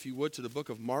If you would, to the book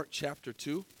of Mark chapter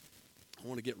 2. I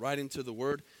want to get right into the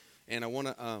word, and I want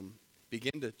to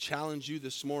begin to challenge you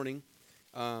this morning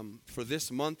for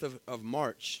this month of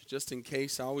March. Just in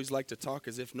case, I always like to talk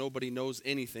as if nobody knows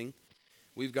anything.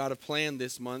 We've got a plan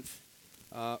this month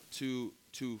to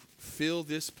fill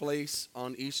this place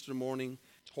on Easter morning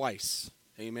twice.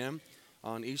 Amen.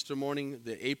 On Easter morning,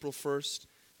 the April 1st,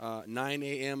 9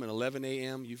 a.m. and 11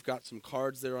 a.m., you've got some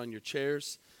cards there on your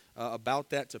chairs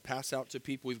about that to pass out to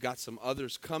people. We've got some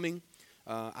others coming.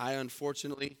 I,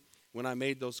 unfortunately, when I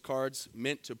made those cards,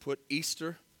 meant to put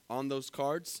Easter on those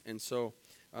cards, and so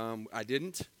I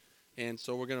didn't. And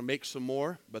so we're going to make some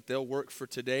more, but they'll work for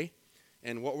today.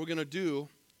 And what we're going to do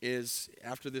is,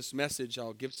 after this message,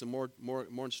 I'll give some more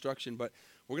instruction, but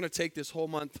we're going to take this whole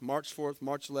month, March 4th,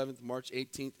 March 11th, March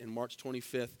 18th, and March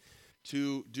 25th,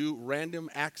 to do random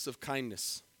acts of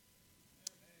kindness.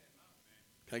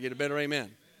 Can I get a better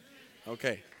amen?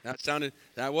 Okay,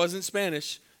 that wasn't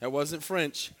Spanish, that wasn't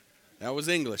French, that was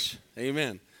English.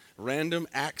 Amen. Random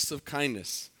acts of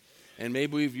kindness. And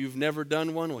maybe you've never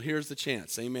done one, well, here's the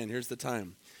chance. Amen, here's the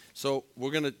time. So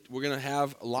we're gonna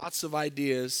have lots of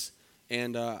ideas,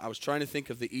 and I was trying to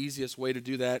think of the easiest way to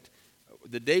do that.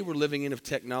 The day we're living in of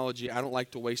technology, I don't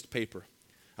like to waste paper.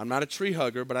 I'm not a tree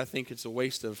hugger, but I think it's a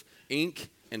waste of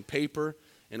ink and paper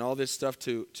and all this stuff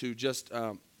to just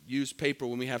use paper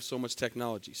when we have so much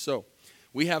technology. So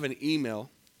we have an email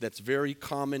that's very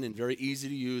common and very easy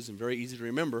to use and very easy to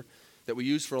remember that we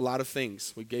use for a lot of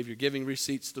things. We gave your giving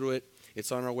receipts through it.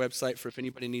 It's on our website for if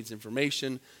anybody needs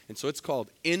information. And so it's called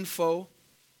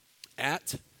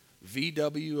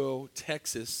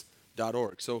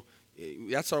info@vwotexas.org. So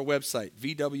that's our website,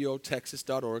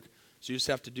 vwotexas.org. So you just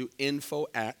have to do info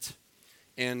at.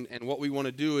 And what we want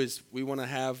to do is we want to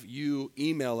have you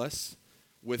email us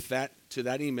with that to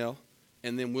that email,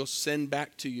 and then we'll send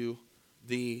back to you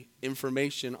the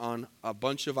information on a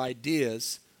bunch of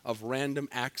ideas of random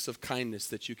acts of kindness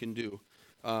that you can do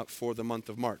for the month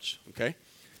of March, okay?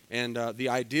 And the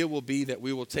idea will be that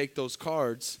we will take those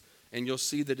cards and you'll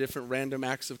see the different random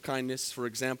acts of kindness. For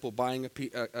example, buying a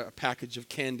package of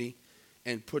candy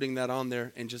and putting that on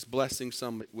there and just blessing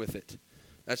some with it.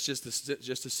 That's just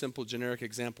a simple generic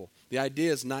example. The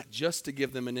idea is not just to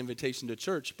give them an invitation to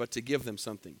church, but to give them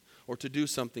something or to do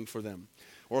something for them.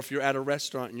 Or if you're at a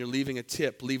restaurant and you're leaving a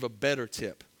tip, leave a better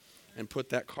tip and put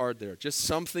that card there. Just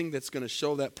something that's going to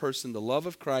show that person the love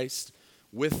of Christ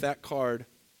with that card,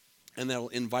 and that'll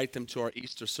invite them to our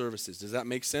Easter services. Does that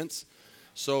make sense?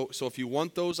 So if you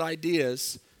want those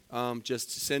ideas,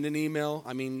 just send an email.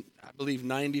 I mean, I believe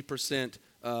 90%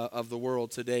 of the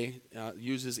world today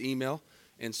uses email.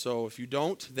 And so if you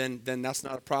don't, then that's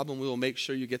not a problem. We will make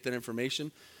sure you get that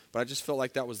information. But I just felt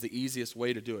like that was the easiest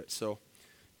way to do it. So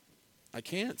I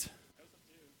can't.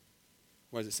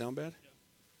 Why, does it sound bad? Yeah.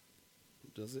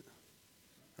 Does it?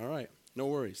 All right. No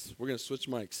worries. We're going to switch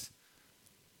mics.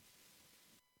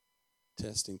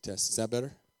 Testing. Is that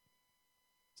better?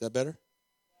 Is that better?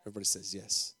 Everybody says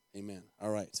yes. Amen. All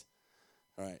right.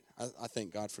 I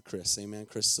thank God for Chris. Amen.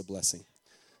 Chris is a blessing.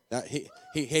 Now,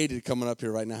 he hated coming up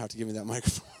here right now. I have to give me that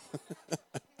microphone.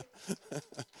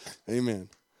 Amen.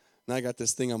 Now I got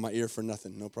this thing on my ear for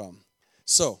nothing. No problem.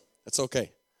 So that's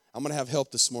okay. I'm going to have help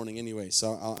this morning anyway,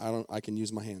 so I can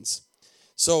use my hands.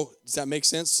 So does that make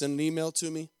sense? Send an email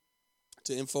to me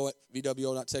to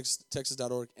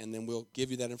info@vwo.texas.org, and then we'll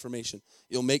give you that information.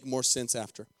 It'll make more sense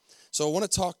after. So I want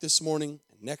to talk this morning,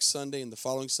 next Sunday, and the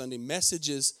following Sunday,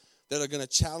 messages that are going to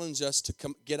challenge us to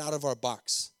get out of our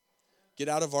box. Get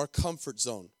out of our comfort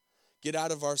zone. Get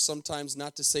out of our, sometimes,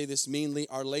 not to say this meanly,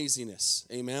 our laziness.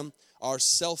 Amen? Our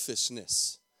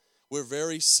selfishness. We're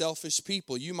very selfish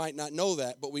people. You might not know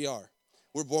that, but we are.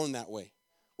 We're born that way.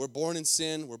 We're born in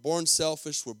sin. We're born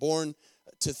selfish. We're born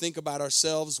to think about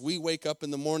ourselves. We wake up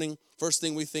in the morning, first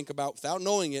thing we think about, without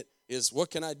knowing it, is what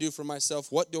can I do for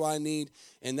myself? What do I need?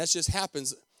 And that just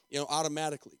happens,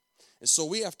 automatically. And so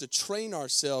we have to train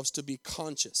ourselves to be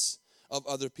conscious of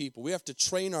other people. We have to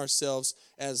train ourselves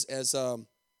as I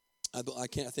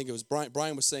think it was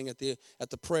Brian was saying at the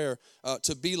prayer,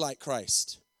 to be like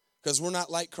Christ, because we're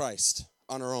not like Christ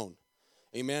on our own.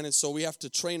 Amen. And so we have to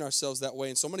train ourselves that way.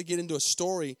 And so I'm going to get into a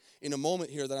story in a moment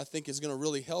here that I think is going to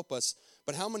really help us.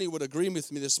 But how many would agree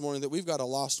with me this morning that we've got a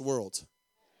lost world?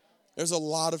 There's a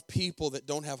lot of people that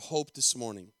don't have hope this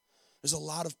morning. There's a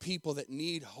lot of people that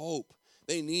need hope.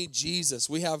 They need Jesus.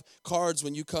 We have cards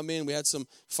when you come in. We had some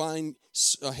fine,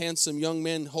 handsome young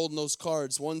men holding those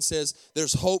cards. One says,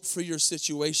 there's hope for your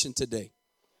situation today.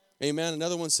 Amen.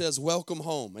 Another one says, welcome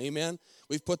home. Amen.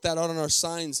 We've put that out on our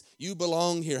signs. You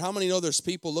belong here. How many know there's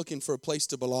people looking for a place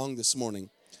to belong this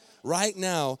morning? Right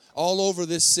now, all over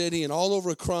this city and all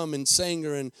over Crum and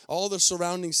Sanger and all the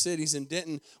surrounding cities in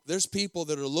Denton, there's people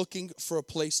that are looking for a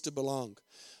place to belong.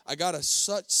 I got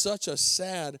such a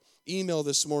sad email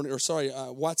this morning,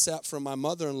 WhatsApp from my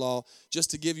mother-in-law, just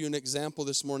to give you an example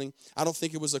this morning. I don't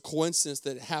think it was a coincidence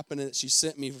that it happened and that she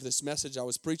sent me for this message I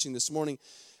was preaching this morning.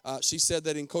 She said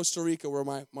that in Costa Rica, where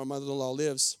my mother-in-law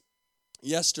lives,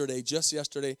 just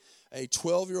yesterday, a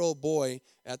 12-year-old boy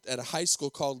at a high school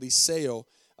called Liceo,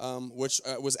 which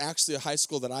was actually a high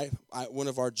school that I one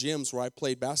of our gyms where I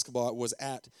played basketball was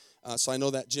at. So I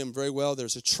know that gym very well.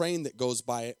 There's a train that goes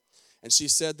by it. And she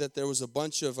said that there was a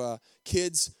bunch of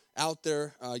kids out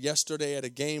there yesterday at a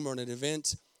game or an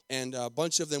event, and a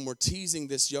bunch of them were teasing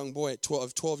this young boy at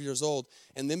 12 years old,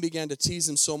 and then began to tease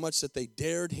him so much that they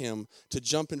dared him to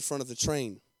jump in front of the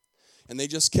train. And they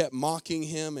just kept mocking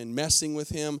him and messing with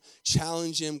him,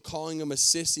 challenging him, calling him a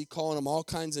sissy, calling him all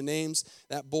kinds of names.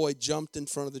 That boy jumped in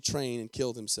front of the train and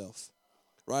killed himself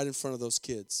right in front of those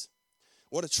kids.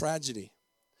 What a tragedy.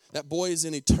 That boy is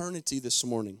in eternity this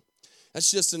morning. That's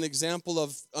just an example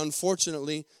of,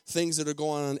 unfortunately, things that are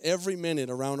going on every minute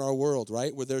around our world,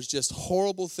 right? Where there's just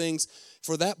horrible things.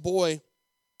 For that boy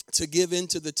to give in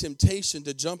to the temptation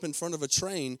to jump in front of a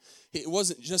train, it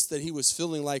wasn't just that he was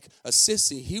feeling like a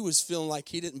sissy. He was feeling like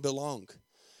he didn't belong.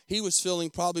 He was feeling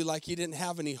probably like he didn't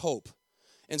have any hope.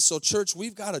 And so, church,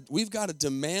 we've got a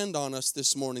demand on us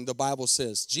this morning, the Bible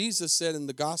says. Jesus said in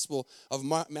the Gospel of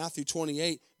Matthew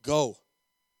 28, go.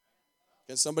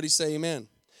 Can somebody say amen?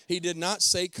 He did not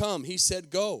say come. He said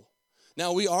go.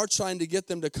 Now, we are trying to get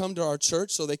them to come to our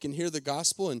church so they can hear the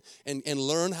gospel and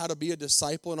learn how to be a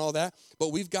disciple and all that.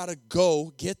 But we've got to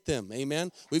go get them. Amen.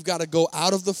 We've got to go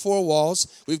out of the four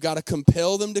walls. We've got to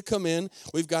compel them to come in.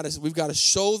 We've got to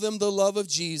show them the love of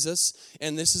Jesus.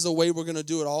 And this is a way we're going to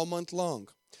do it all month long.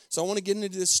 So I want to get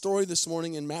into this story this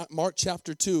morning in Mark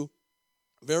chapter 2.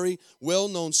 Very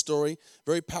well-known story,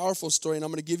 very powerful story, and I'm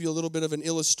going to give you a little bit of an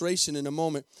illustration in a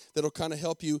moment that'll kind of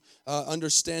help you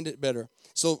understand it better.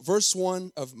 So verse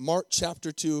 1 of Mark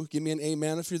chapter 2, give me an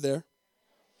amen if you're there.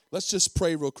 Let's just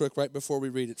pray real quick right before we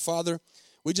read it. Father,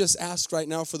 we just ask right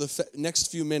now for the next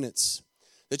few minutes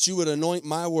that you would anoint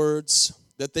my words,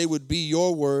 that they would be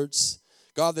your words.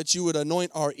 God, that you would anoint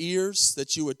our ears,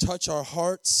 that you would touch our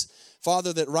hearts.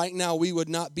 Father, that right now we would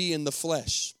not be in the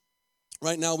flesh.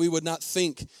 Right now, we would not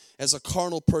think as a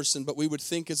carnal person, but we would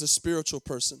think as a spiritual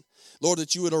person. Lord,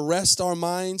 that you would arrest our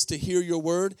minds to hear your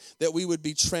word, that we would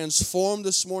be transformed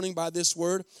this morning by this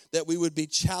word, that we would be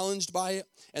challenged by it,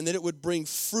 and that it would bring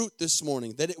fruit this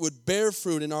morning, that it would bear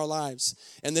fruit in our lives,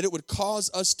 and that it would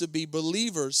cause us to be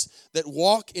believers that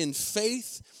walk in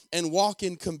faith and walk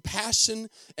in compassion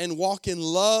and walk in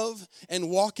love and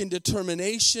walk in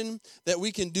determination, that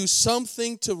we can do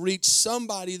something to reach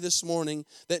somebody this morning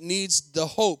that needs the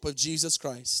hope of Jesus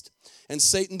Christ. And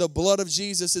Satan, the blood of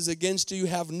Jesus is against you. You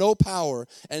have no power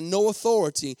and no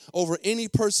authority over any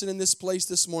person in this place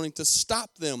this morning to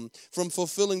stop them from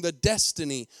fulfilling the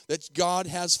destiny that God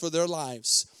has for their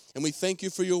lives. And we thank you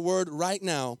for your word right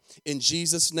now in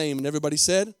Jesus' name. And everybody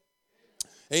said,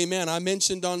 amen. I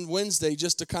mentioned on Wednesday,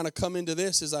 just to kind of come into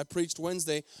this as I preached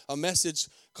Wednesday, a message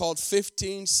called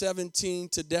 1517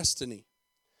 to Destiny.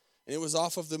 And it was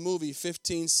off of the movie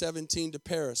 1517 to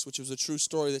Paris, which was a true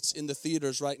story that's in the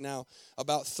theaters right now,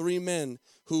 about three men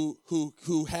who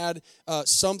had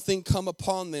something come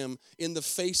upon them in the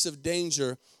face of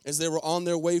danger as they were on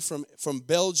their way from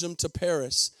Belgium to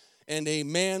Paris. And a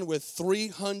man with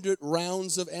 300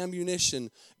 rounds of ammunition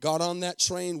got on that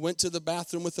train, went to the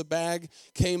bathroom with a bag,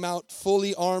 came out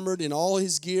fully armored in all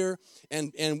his gear,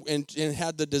 and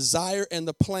had the desire and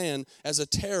the plan as a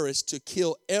terrorist to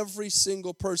kill every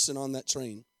single person on that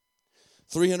train.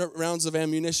 300 rounds of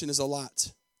ammunition is a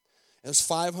lot. There's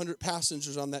 500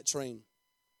 passengers on that train.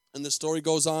 And the story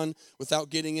goes on, without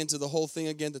getting into the whole thing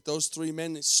again, that those three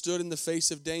men stood in the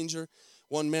face of danger.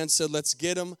 One man said, let's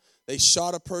get him. They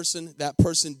shot a person. That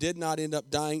person did not end up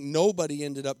dying. Nobody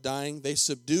ended up dying. They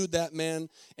subdued that man,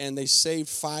 and they saved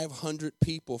 500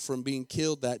 people from being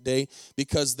killed that day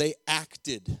because they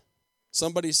acted.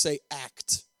 Somebody say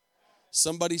act.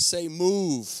 Somebody say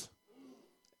move.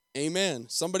 Amen.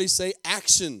 Somebody say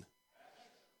action.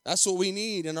 That's what we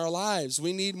need in our lives.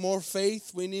 We need more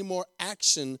faith. We need more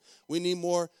action. We need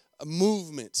more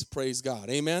movement, praise God,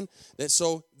 amen.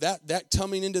 That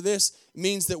coming into this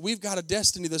means that we've got a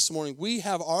destiny this morning. We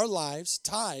have our lives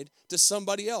tied to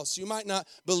somebody else. You might not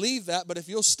believe that, but if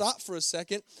you'll stop for a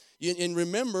second and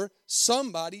remember,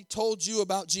 somebody told you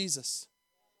about Jesus.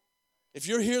 If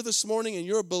you're here this morning and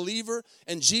you're a believer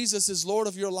and Jesus is Lord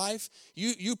of your life,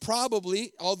 you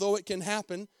probably, although it can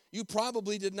happen, you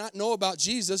probably did not know about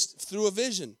Jesus through a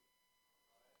vision.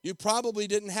 You probably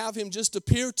didn't have him just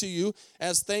appear to you,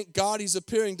 as thank God he's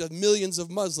appearing to millions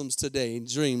of Muslims today in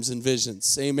dreams and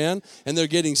visions. Amen? And they're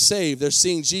getting saved. They're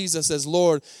seeing Jesus as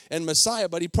Lord and Messiah.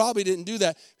 But he probably didn't do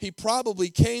that. He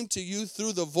probably came to you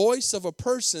through the voice of a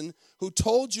person who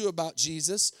told you about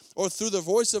Jesus, or through the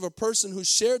voice of a person who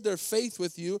shared their faith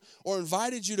with you, or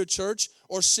invited you to church,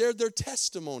 or shared their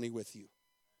testimony with you.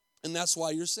 And that's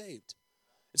why you're saved.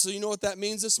 And so you know what that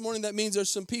means this morning? That means there's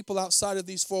some people outside of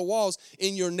these four walls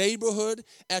in your neighborhood,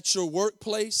 at your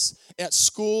workplace, at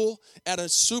school, at a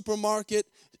supermarket,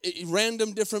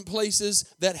 random different places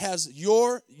that has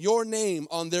your name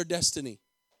on their destiny.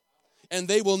 And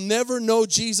they will never know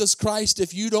Jesus Christ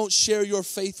if you don't share your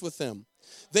faith with them.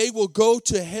 They will go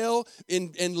to hell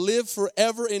and live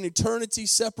forever in eternity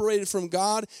separated from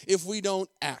God if we don't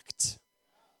act.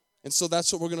 And so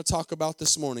that's what we're going to talk about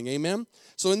this morning. Amen?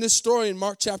 So in this story in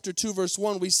Mark chapter 2, verse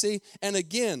 1, we see, and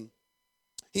again,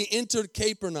 he entered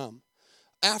Capernaum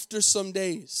after some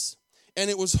days, and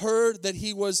it was heard that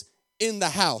he was in the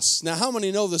house. Now, how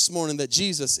many know this morning that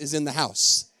Jesus is in the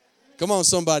house? Come on,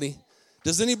 somebody.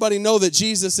 Does anybody know that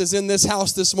Jesus is in this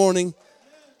house this morning?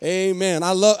 Amen.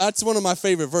 That's one of my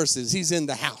favorite verses. He's in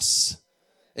the house.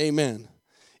 Amen.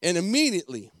 And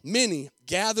immediately, many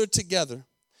gathered together,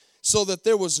 so that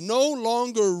there was no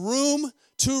longer room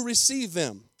to receive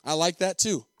them. I like that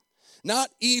too.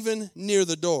 Not even near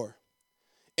the door.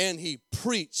 And he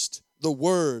preached the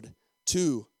word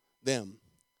to them.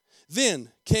 Then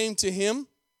they came to him,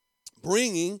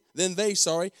 bringing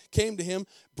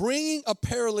a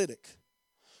paralytic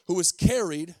who was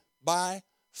carried by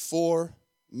 4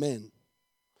 men.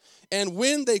 And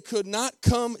when they could not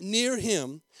come near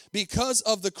him because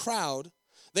of the crowd,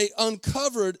 they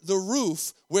uncovered the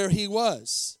roof where he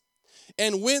was.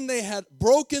 And when they had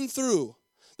broken through,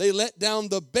 they let down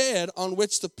the bed on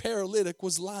which the paralytic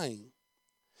was lying.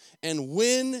 And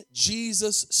when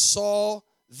Jesus saw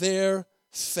their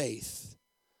faith,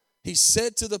 he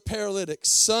said to the paralytic,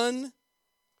 "Son,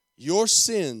 your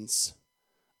sins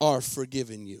are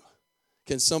forgiven you."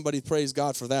 Can somebody praise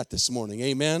God for that this morning?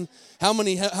 Amen. How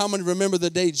many remember the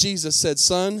day Jesus said,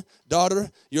 "Son, daughter,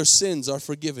 your sins are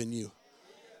forgiven you"?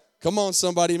 Come on,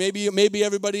 somebody. Maybe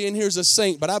everybody in here is a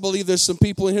saint, but I believe there's some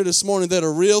people in here this morning that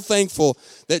are real thankful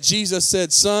that Jesus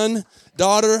said, "Son,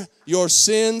 daughter, your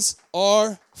sins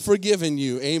are forgiven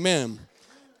you." Amen.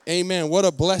 Amen. What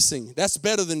a blessing. That's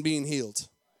better than being healed.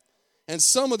 And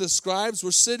some of the scribes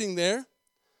were sitting there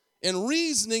and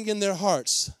reasoning in their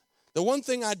hearts. The one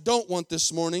thing I don't want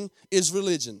this morning is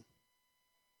religion.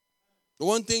 The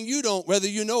one thing you don't, whether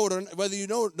you know it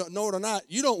or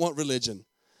not, you don't want religion.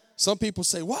 Some people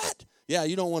say, "What?" Yeah,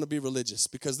 you don't want to be religious,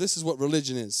 because this is what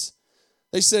religion is.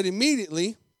 They said,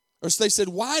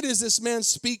 "Why does this man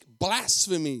speak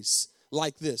blasphemies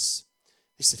like this?"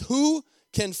 He said, "Who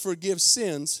can forgive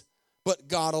sins but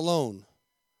God alone?"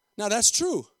 Now that's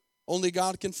true. Only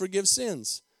God can forgive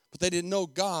sins. But they didn't know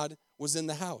God was in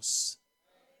the house.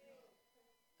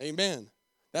 Amen.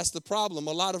 That's the problem.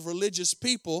 A lot of religious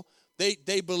people,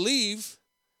 they believe,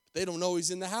 but they don't know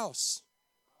he's in the house.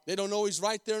 They don't know he's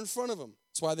right there in front of them.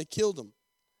 That's why they killed him.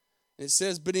 And it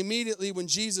says, but immediately when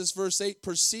Jesus, verse 8,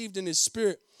 perceived in his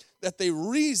spirit that they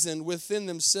reasoned within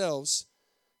themselves,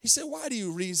 he said, "Why do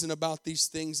you reason about these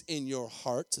things in your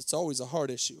hearts?" It's always a heart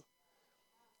issue.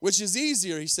 Which is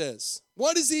easier, he says.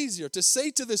 What is easier? To say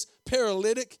to this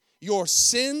paralytic, "Your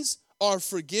sins are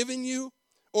forgiven you,"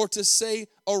 or to say,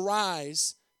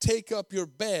 "Arise, take up your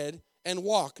bed and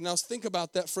walk"? Now think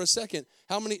about that for a second.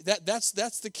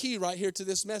 That's the key right here to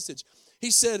this message. He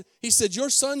said,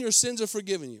 "Your son, your sins are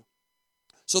forgiven you."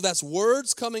 So that's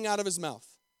words coming out of his mouth.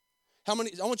 I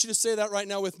want you to say that right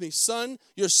now with me. Son,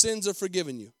 your sins are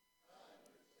forgiven you.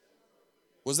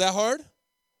 Was that hard?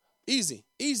 Easy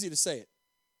to say it.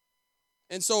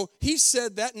 And so he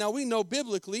said that. Now we know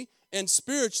biblically and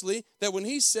spiritually that when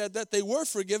he said that, they were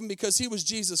forgiven because he was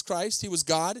Jesus Christ. He was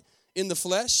God in the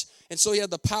flesh. And so he had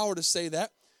the power to say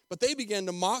that. But they began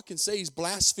to mock and say he's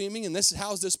blaspheming, and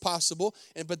how is this possible?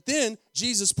 But then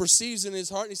Jesus perceives in his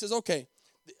heart, and he says, okay,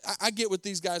 I get what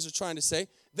these guys are trying to say.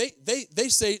 They're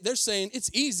saying it's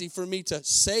easy for me to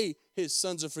say his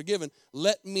sons are forgiven.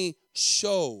 Let me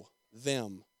show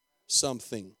them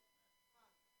something.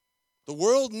 The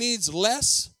world needs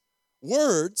less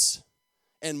words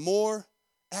and more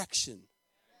action.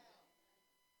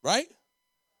 Right?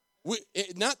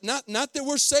 Not that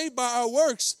we're saved by our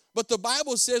works, but the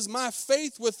Bible says my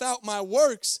faith without my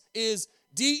works is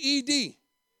dead.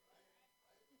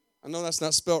 I know that's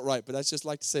not spelt right, but I just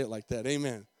like to say it like that.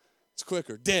 Amen. It's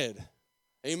quicker. Dead.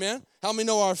 Amen. How many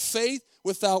know our faith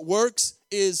without works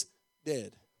is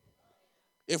dead?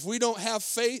 If we don't have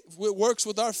faith, it works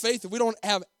with our faith. If we don't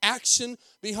have action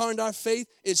behind our faith,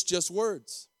 it's just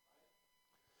words.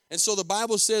 And so the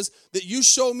Bible says that you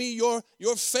show me your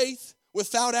faith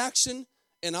without action,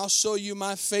 and I'll show you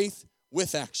my faith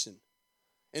with action.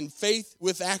 And faith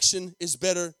with action is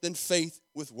better than faith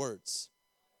with words.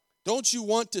 Don't you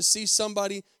want to see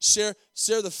somebody share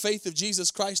the faith of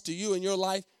Jesus Christ to you in your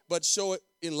life, but show it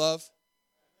in love?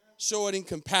 Show it in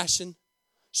compassion.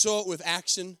 Show it with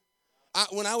action.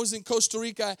 When I was in Costa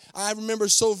Rica, I remember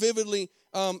so vividly,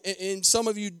 and some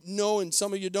of you know and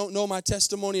some of you don't know my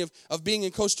testimony of being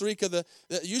in Costa Rica.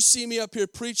 You see me up here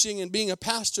preaching and being a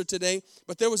pastor today,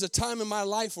 but there was a time in my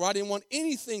life where I didn't want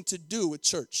anything to do with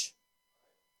church.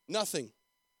 Nothing.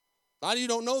 A lot of you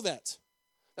don't know that.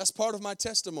 That's part of my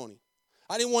testimony.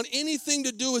 I didn't want anything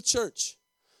to do with church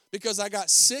because I got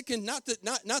sick, and not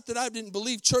that I didn't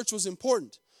believe church was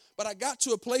important, but I got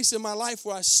to a place in my life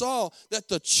where I saw that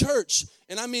the church,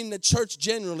 and I mean the church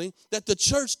generally, that the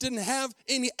church didn't have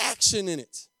any action in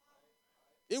it.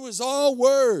 It was all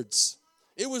words.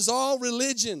 It was all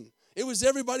religion. It was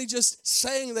everybody just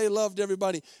saying they loved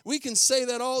everybody. We can say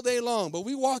that all day long, but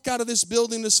we walk out of this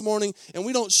building this morning and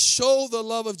we don't show the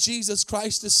love of Jesus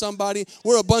Christ to somebody.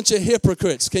 We're a bunch of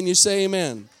hypocrites. Can you say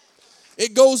amen?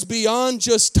 It goes beyond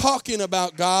just talking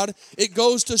about God. It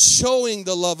goes to showing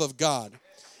the love of God.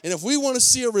 And if we want to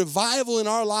see a revival in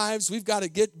our lives, we've got to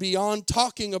get beyond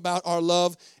talking about our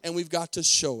love, and we've got to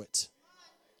show it.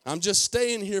 I'm just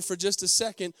staying here for just a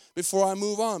second before I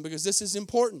move on because this is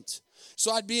important.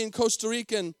 So I'd be in Costa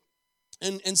Rica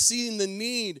and seeing the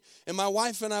need. And my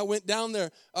wife and I went down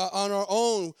there on our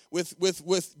own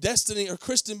with Destiny, or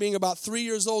Kristen being about 3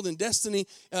 years old, and Destiny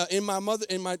in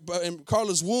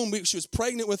Carla's womb. She was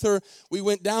pregnant with her. We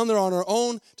went down there on our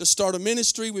own to start a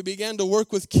ministry. We began to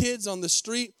work with kids on the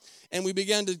street, and we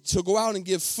began to go out and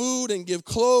give food and give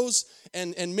clothes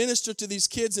and minister to these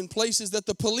kids in places that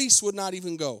the police would not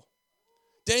even go.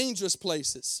 Dangerous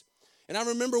places. And I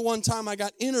remember one time I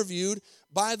got interviewed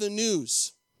by the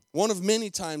news. One of many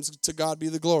times, to God be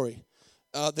the glory.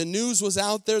 The news was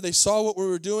out there. They saw what we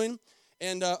were doing.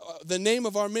 And the name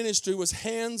of our ministry was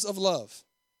Hands of Love.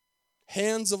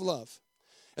 Hands of Love.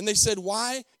 And they said,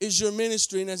 why is your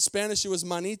ministry, and in Spanish it was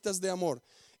Manitas de Amor.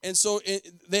 And so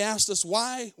they asked us,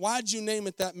 why'd you name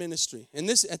it that ministry? And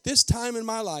at this time in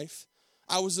my life,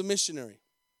 I was a missionary.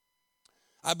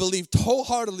 I believed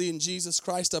wholeheartedly in Jesus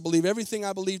Christ. I believe everything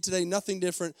I believe today, nothing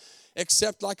different,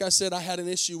 except, like I said, I had an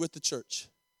issue with the church.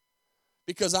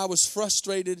 Because I was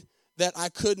frustrated that I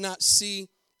could not see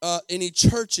any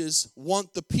churches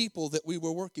want the people that we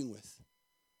were working with.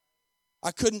 I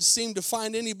couldn't seem to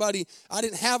find anybody. I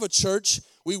didn't have a church.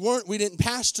 We didn't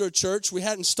pastor a church. We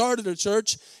hadn't started a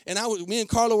church. And me and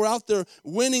Carla were out there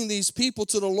winning these people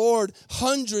to the Lord,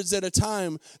 hundreds at a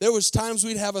time. There was times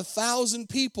we'd have 1,000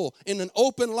 people in an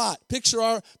open lot. Picture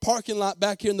our parking lot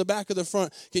back here in the back of the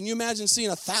front. Can you imagine seeing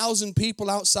 1,000 people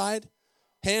outside?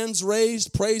 Hands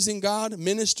raised, praising God,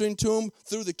 ministering to them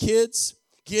through the kids,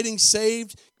 getting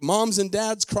saved, moms and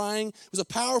dads crying. It was a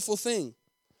powerful thing.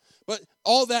 But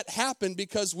all that happened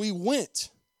because we went.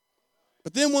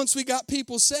 But then once we got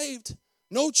people saved,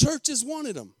 no churches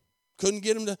wanted them. Couldn't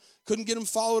get them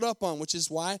followed up on, which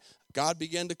is why God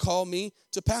began to call me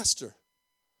to pastor.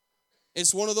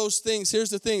 It's one of those things. Here's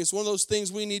the thing. It's one of those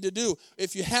things we need to do.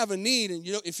 If you have a need, and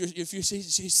if you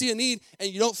see a need and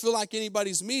you don't feel like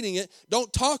anybody's meeting it,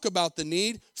 don't talk about the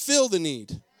need. Fill the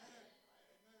need.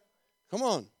 Come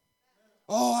on.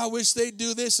 Oh, I wish they'd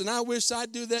do this, and I wish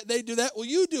I'd do that. They do that. Well,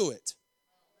 you do it.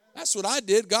 That's what I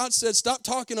did. God said, stop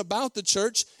talking about the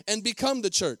church and become the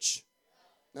church.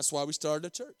 That's why we started a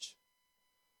church.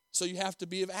 So you have to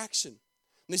be of action.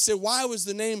 And they said, why was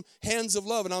the name Hands of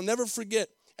Love? And I'll never forget.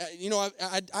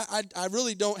 I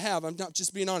really don't have, I'm not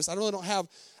just being honest, I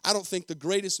don't think the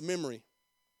greatest memory.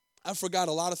 I forgot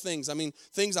a lot of things. I mean,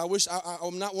 things I wish,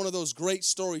 I'm not one of those great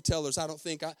storytellers, I don't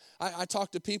think. I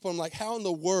talk to people, I'm like, how in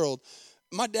the world?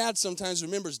 My dad sometimes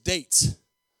remembers dates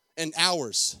and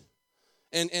hours.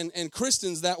 And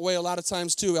Kristen's that way a lot of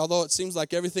times too, although it seems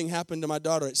like everything happened to my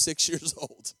daughter at 6 years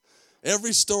old.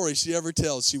 Every story she ever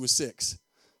tells, she was 6.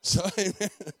 So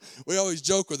we always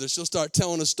joke with her. She'll start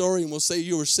telling a story and we'll say,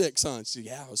 you were 6, huh? She,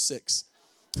 yeah, I was 6.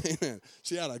 Amen.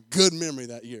 She had a good memory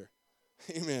that year.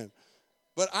 Amen.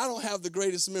 But I don't have the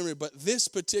greatest memory. But this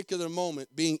particular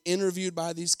moment, being interviewed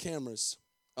by these cameras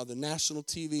of the national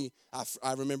TV,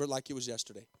 I remember it like it was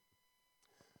yesterday.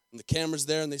 And the camera's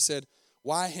there and they said,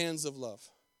 why Hands of Love?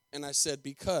 And I said,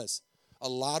 because a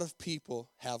lot of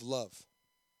people have love,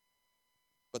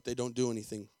 but they don't do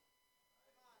anything.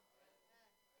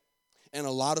 And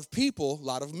a lot of people,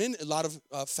 a lot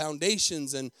of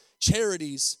foundations and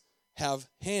charities have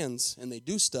hands and they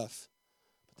do stuff,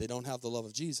 but they don't have the love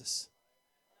of Jesus.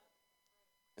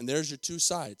 And there's your two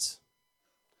sides.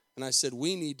 And I said,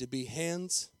 we need to be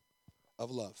hands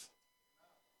of love.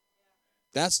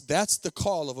 That's the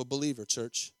call of a believer,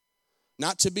 church.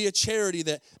 Not to be a charity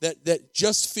that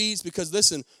just feeds, because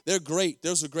listen, they're great.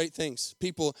 Those are great things.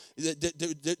 People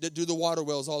that do the water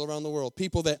wells all around the world.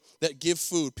 People that give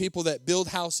food. People that build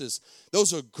houses.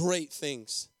 Those are great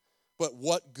things. But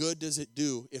what good does it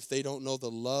do if they don't know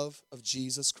the love of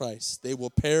Jesus Christ? They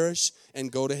will perish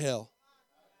and go to hell.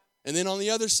 And then on the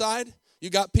other side,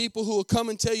 you got people who will come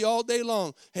and tell you all day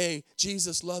long, hey,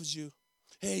 Jesus loves you.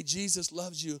 Hey, Jesus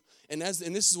loves you. And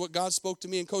this is what God spoke to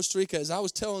me in Costa Rica. As I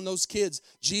was telling those kids,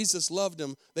 Jesus loved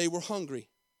them, they were hungry.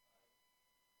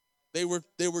 They were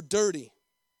dirty.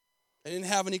 They didn't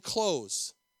have any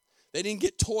clothes. They didn't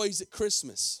get toys at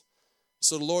Christmas.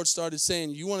 So the Lord started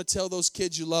saying, you want to tell those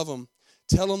kids you love them,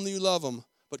 tell them you love them,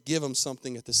 but give them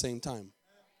something at the same time.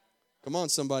 Come on,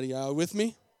 somebody, are you with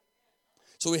me?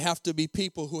 So we have to be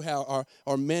people who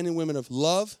are men and women of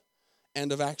love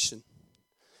and of action.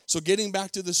 So getting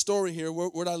back to the story here, where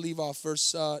did I leave off?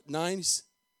 Verse 9,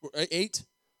 8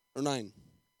 or 9?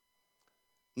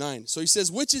 9. So he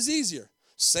says, which is easier?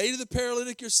 Say to the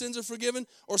paralytic, your sins are forgiven,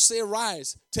 or say,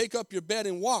 arise, take up your bed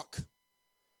and walk.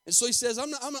 And so he says,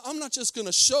 I'm not just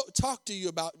going to talk to you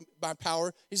about my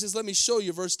power. He says, let me show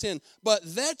you, verse 10. But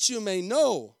that you may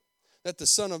know that the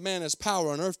Son of Man has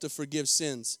power on earth to forgive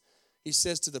sins. He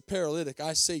says to the paralytic,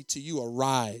 I say to you,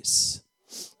 arise,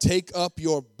 take up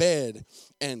your bed,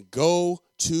 and go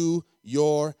to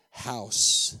your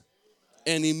house.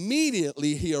 And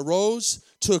immediately he arose,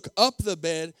 took up the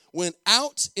bed, went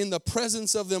out in the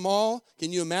presence of them all.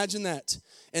 Can you imagine that?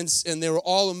 And they were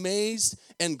all amazed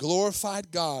and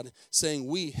glorified God, saying,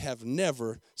 we have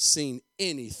never seen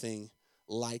anything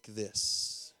like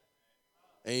this.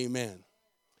 Amen.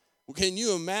 Well, can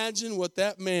you imagine what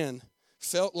that man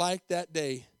felt like that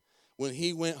day when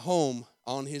he went home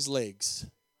on his legs?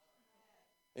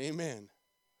 Amen.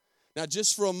 Now,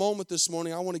 just for a moment this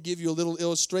morning, I want to give you a little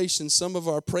illustration. Some of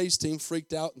our praise team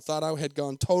freaked out and thought I had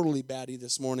gone totally batty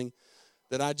this morning,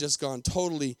 that I'd just gone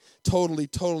totally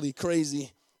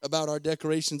crazy about our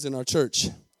decorations in our church.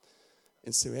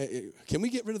 And so, hey, can we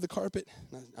get rid of the carpet?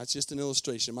 No, that's just an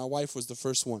illustration. My wife was the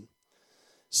first one.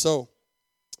 So,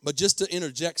 but just to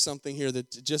interject something here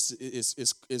that just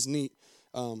is neat.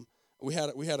 We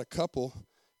had a couple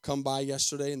come by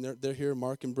yesterday, and they're here,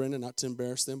 Mark and Brenda, not to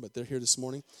embarrass them, but they're here this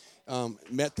morning.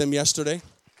 Met them yesterday.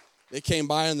 They came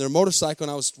by on their motorcycle,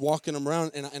 and I was walking them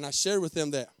around, and I shared with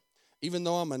them that even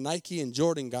though I'm a Nike and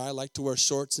Jordan guy, I like to wear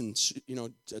shorts and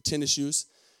tennis shoes.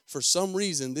 For some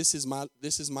reason, this is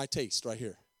my taste right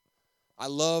here. I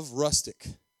love rustic.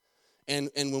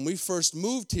 And when we first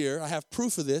moved here, I have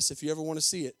proof of this if you ever want to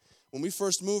see it. When we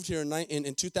first moved here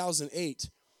in 2008,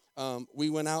 we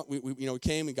went out, we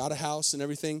came and got a house and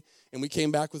everything, and we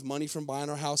came back with money from buying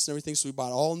our house and everything, so we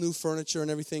bought all new furniture and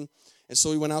everything. And so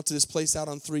we went out to this place out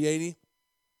on 380,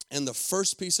 and the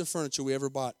first piece of furniture we ever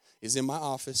bought is in my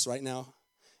office right now.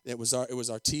 It was our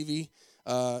TV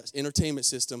entertainment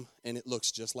system, and it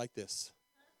looks just like this.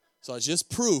 So it's just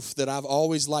proof that I've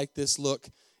always liked this look,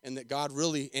 and that God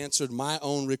really answered my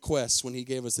own requests when he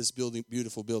gave us this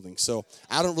beautiful building. So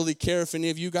I don't really care if any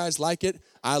of you guys like it.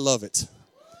 I love it.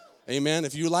 Amen.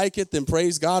 If you like it, then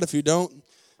praise God. If you don't,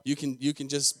 you can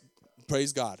just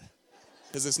praise God,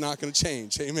 because it's not going to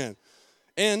change. Amen.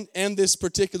 And this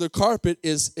particular carpet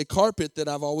is a carpet that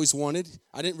I've always wanted.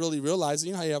 I didn't really realize,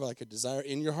 how you have like a desire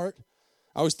in your heart?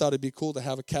 I always thought it'd be cool to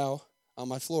have a cow on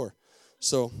my floor.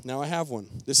 So now I have one.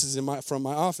 This is from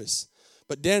my office.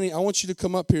 But Danny, I want you to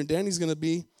come up here. Danny's going to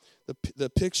be the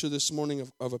picture this morning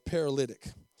of a paralytic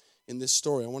in this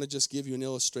story. I want to just give you an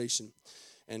illustration.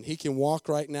 And he can walk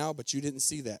right now, but you didn't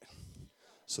see that.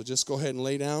 So just go ahead and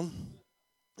lay down.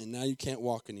 And now you can't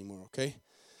walk anymore, okay?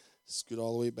 Scoot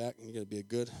all the way back, and you're going to be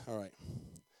good. All right.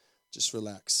 Just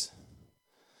relax.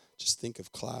 Just think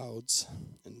of clouds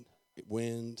and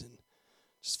wind, and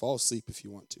just fall asleep if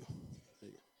you want to. There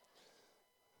you go.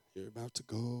 You're about to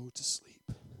go to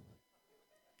sleep.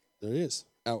 There he is.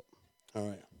 Out. All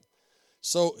right.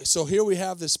 So here we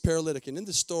have this paralytic. And in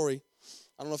the story,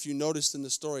 I don't know if you noticed in the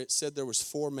story, it said there was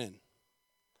 4 men.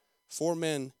 4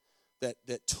 men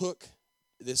that took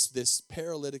this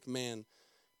paralytic man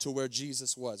to where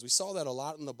Jesus was. We saw that a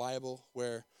lot in the Bible,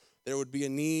 where there would be a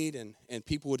need and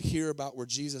people would hear about where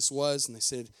Jesus was, and they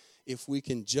said, if we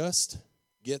can just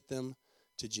get them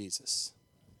to Jesus.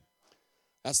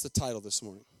 That's the title this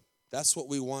morning. That's what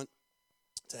we want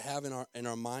to have in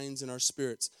our minds and our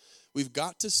spirits. We've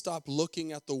got to stop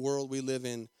looking at the world we live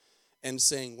in and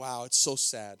saying, wow, it's so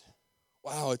sad.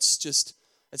 Wow, it's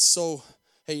so,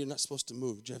 hey, you're not supposed to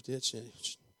move. Do you have to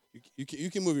itch?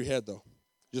 You can move your head, though.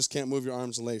 You just can't move your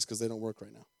arms and legs because they don't work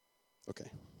right now. Okay.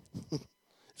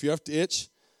 If you have to itch,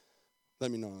 let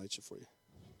me know. I'll itch it for you.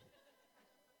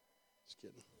 Just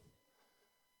kidding.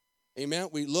 Amen.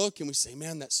 We look and we say,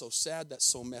 man, that's so sad. That's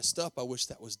so messed up. I wish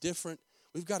that was different.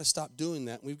 We've got to stop doing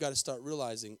that. We've got to start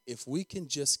realizing if we can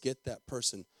just get that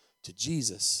person to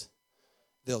Jesus,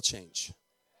 they'll change.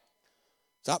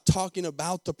 Stop talking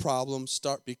about the problem.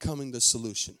 Start becoming the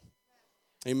solution.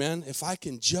 Amen. If I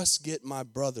can just get my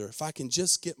brother, if I can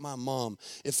just get my mom,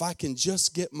 if I can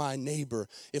just get my neighbor,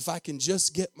 if I can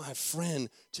just get my friend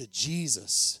to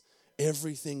Jesus,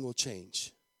 everything will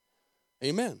change.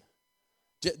 Amen.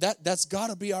 That's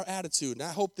got to be our attitude. And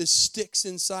I hope this sticks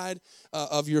inside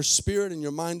of your spirit and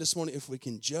your mind this morning if we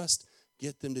can just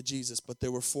get them to Jesus. But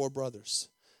there were 4 brothers.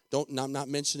 I'm not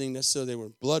mentioning necessarily they were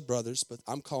blood brothers, but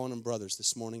I'm calling them brothers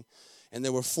this morning. And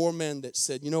there were 4 men that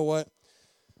said, you know what?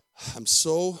 I'm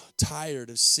so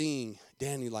tired of seeing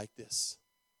Danny like this.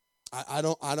 I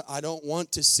don't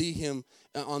want to see him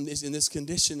in this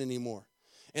condition anymore.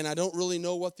 And I don't really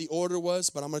know what the order was,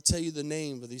 but I'm going to tell you the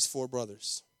name of these 4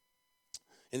 brothers.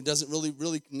 And it doesn't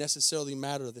really necessarily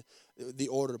matter the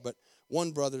order, but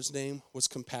one brother's name was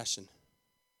Compassion.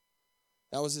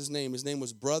 That was his name. His name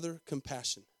was Brother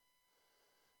Compassion.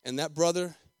 And that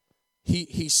brother,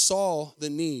 he saw the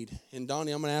need. And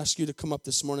Donnie, I'm going to ask you to come up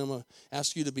this morning. I'm going to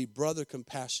ask you to be Brother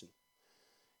Compassion.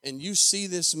 And you see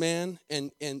this man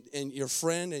and your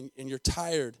friend, and you're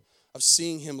tired of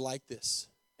seeing him like this.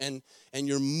 And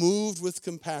you're moved with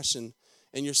compassion,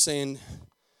 and you're saying,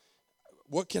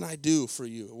 what can I do for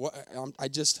you? I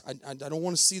don't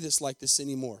want to see this like this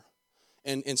anymore.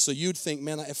 And so you'd think,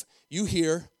 man, if you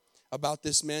hear about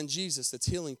this man Jesus that's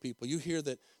healing people, you hear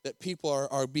that people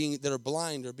that are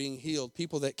blind are being healed,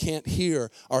 people that can't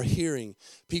hear are hearing,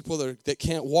 people that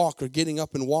can't walk are getting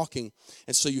up and walking.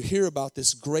 And so you hear about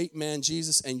this great man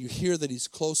Jesus, and you hear that he's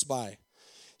close by.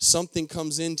 Something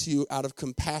comes into you out of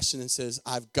compassion and says,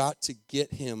 I've got to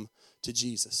get him to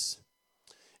Jesus.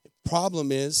 The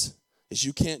problem is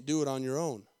you can't do it on your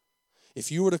own.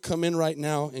 If you were to come in right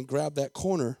now and grab that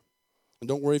corner, and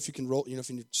don't worry if you can roll, if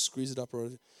you squeeze it up,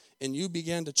 and you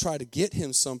began to try to get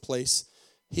him someplace,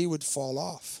 he would fall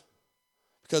off.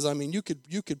 Because,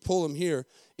 you could pull him here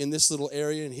in this little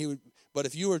area, but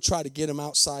if you were to try to get him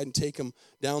outside and take him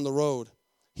down the road,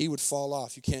 he would fall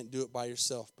off. You can't do it by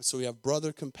yourself. But so we have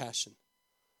Brother Compassion.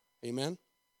 Amen?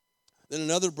 Then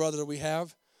another brother we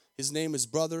have, his name is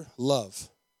Brother Love.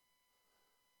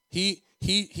 He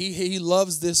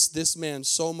loves this man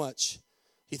so much.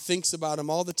 He thinks about him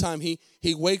all the time. He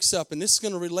wakes up, and this is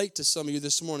going to relate to some of you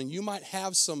this morning. You might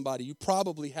have somebody, you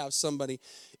probably have somebody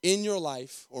in your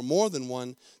life, or more than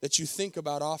one, that you think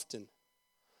about often,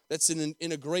 that's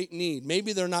in a great need.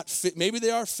 Maybe they're not fit. Maybe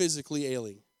they are physically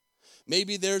ailing.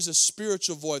 Maybe there's a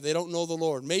spiritual void. They don't know the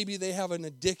Lord. Maybe they have an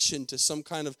addiction to some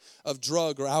kind of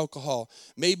drug or alcohol.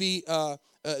 Maybe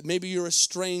you're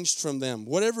estranged from them.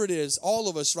 Whatever it is, all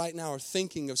of us right now are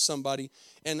thinking of somebody.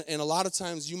 And a lot of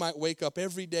times you might wake up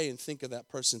every day and think of that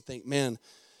person. Think, man,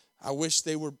 I wish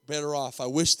they were better off. I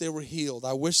wish they were healed.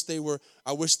 I wish they were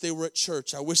at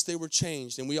church. I wish they were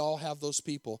changed. And we all have those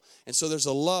people. And so there's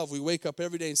a love. We wake up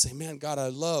every day and say, man, God, I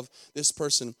love this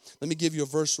person. Let me give you a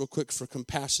verse real quick for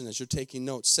compassion as you're taking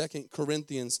notes. 2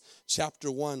 Corinthians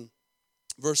chapter 1.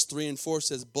 Verse 3 and 4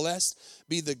 says, blessed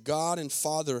be the God and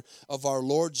Father of our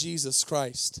Lord Jesus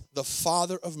Christ, the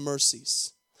Father of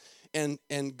mercies, and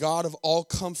God of all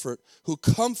comfort, who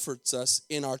comforts us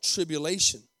in our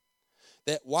tribulation,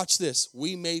 that, watch this,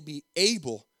 we may be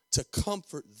able to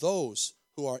comfort those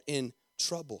who are in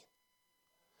trouble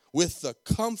with the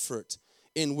comfort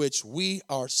in which we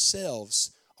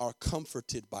ourselves are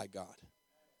comforted by God.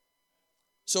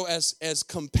 So as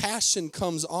compassion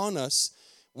comes on us,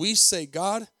 we say,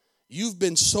 God, you've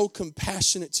been so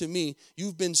compassionate to me.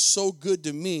 You've been so good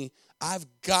to me. I've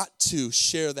got to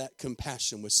share that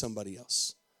compassion with somebody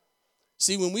else.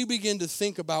 See, when we begin to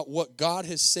think about what God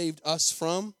has saved us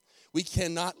from, we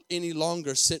cannot any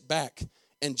longer sit back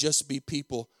and just be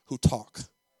people who talk.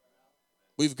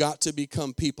 We've got to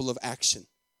become people of action.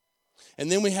 And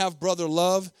then we have Brother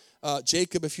Love.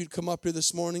 Jacob, if you'd come up here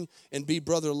this morning and be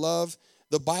Brother Love.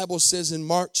 The Bible says in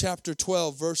Mark chapter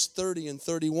 12, verse 30 and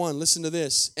 31, listen to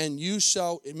this. And you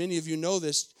shall, many of you know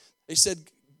this, they said,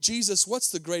 Jesus,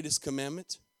 what's the greatest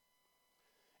commandment?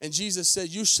 And Jesus said,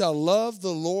 you shall love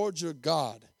the Lord your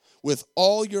God with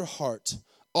all your heart,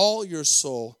 all your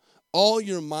soul, all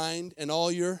your mind, and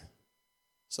all your,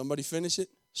 somebody finish it,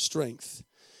 strength.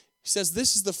 He says,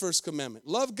 this is the first commandment.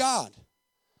 Love God.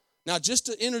 Now, just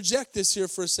to interject this here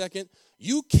for a second,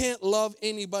 you can't love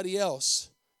anybody else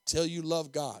till you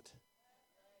love God.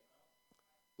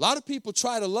 A lot of people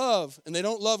try to love and they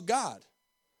don't love God.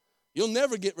 You'll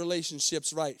never get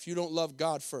relationships right if you don't love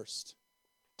God first.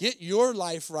 Get your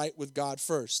life right with God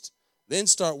first. Then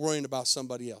start worrying about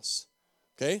somebody else.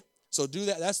 Okay? So do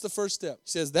that. That's the first step. He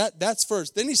says that's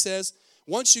first. Then he says,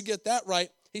 once you get that right,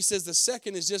 he says the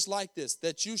second is just like this,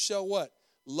 that you shall what?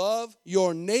 Love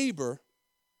your neighbor.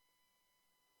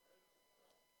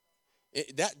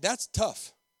 That's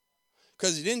tough.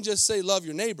 Because he didn't just say love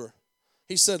your neighbor.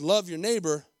 He said love your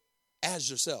neighbor as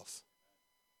yourself.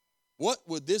 What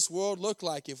would this world look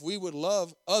like if we would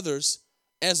love others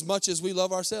as much as we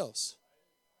love ourselves?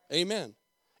 Amen.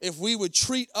 If we would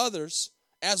treat others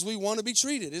as we want to be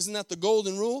treated. Isn't that the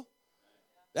golden rule?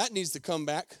 That needs to come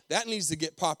back. That needs to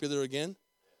get popular again.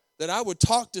 That I would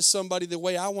talk to somebody the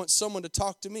way I want someone to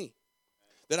talk to me.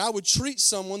 That I would treat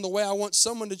someone the way I want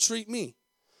someone to treat me.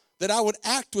 That I would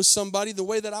act with somebody the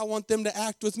way that I want them to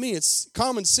act with me. It's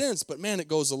common sense, but man, it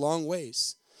goes a long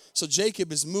ways. So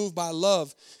Jacob is moved by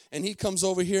love, and he comes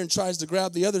over here and tries to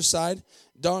grab the other side.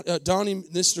 Donnie,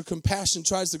 Mr. Compassion,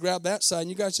 tries to grab that side, and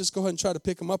you guys just go ahead and try to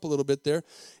pick him up a little bit there.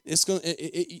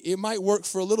 It might work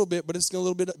for a little bit, but it's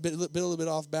going to a little bit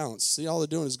off balance. See, all they're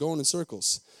doing is going in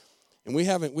circles, and we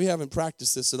haven't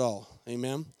practiced this at all.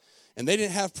 Amen. And they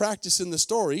didn't have practice in the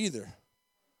story either,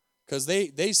 because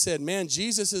they said, "Man,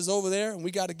 Jesus is over there, and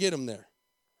we got to get him there.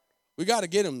 We got to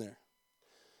get him there."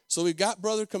 So we've got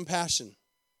Brother Compassion.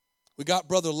 We got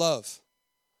Brother Love.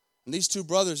 And these two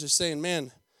brothers are saying,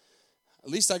 man,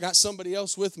 at least I got somebody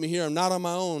else with me here. I'm not on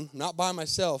my own, not by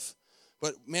myself.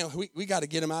 But, man, we got to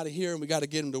get him out of here, and we got to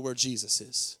get him to where Jesus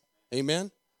is.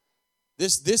 Amen?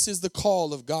 This is the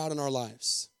call of God in our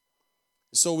lives.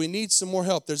 So we need some more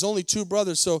help. There's only two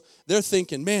brothers, so they're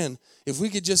thinking, man, if we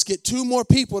could just get two more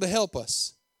people to help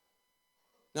us.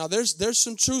 Now, there's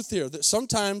some truth here. That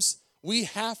sometimes we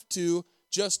have to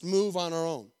just move on our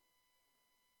own.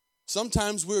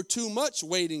 Sometimes we're too much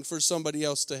waiting for somebody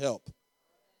else to help.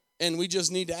 And we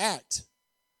just need to act.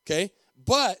 Okay?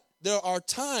 But there are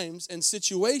times and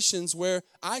situations where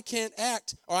I can't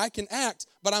act, or I can act,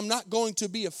 but I'm not going to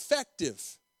be effective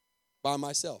by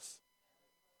myself.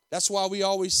 That's why we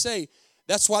always say,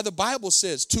 that's why the Bible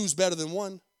says two's better than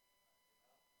one.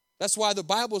 That's why the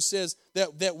Bible says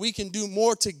that we can do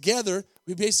more together.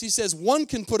 It basically says one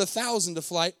can put 1,000 to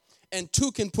flight and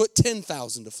two can put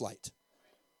 10,000 to flight.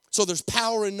 So there's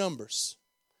power in numbers.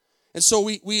 And so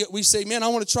we say, man, I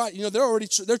want to try. You know,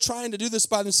 they're trying to do this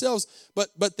by themselves,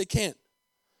 but they can't.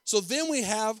 So then we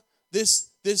have this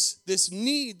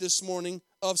need this morning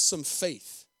of some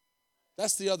faith.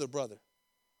 That's the other brother.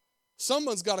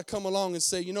 Someone's got to come along and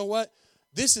say, you know what?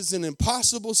 This is an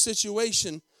impossible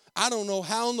situation. I don't know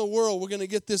how in the world we're going to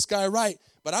get this guy right,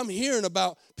 but I'm hearing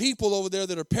about people over there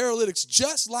that are paralytics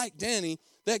just like Danny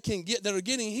that are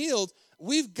getting healed.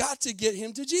 We've got to get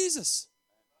him to Jesus.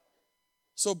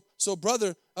 So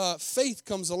brother Faith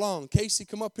comes along. Casey,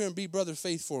 come up here and be Brother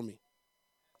Faith for me.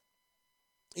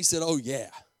 He said, oh yeah,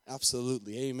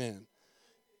 absolutely, amen.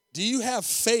 Do you have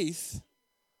faith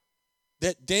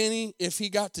that Danny, if he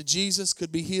got to Jesus,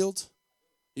 could be healed?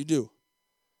 You do.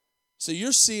 So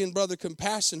you're seeing Brother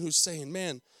Compassion who's saying,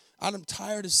 man, I'm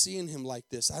tired of seeing him like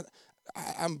this.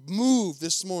 I'm moved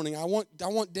this morning. I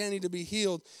want Danny to be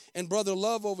healed. And Brother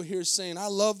Love over here is saying, I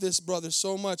love this brother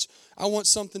so much. I want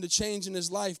something to change in his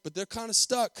life. But they're kind of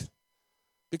stuck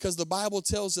because the Bible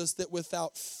tells us that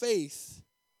without faith,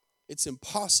 it's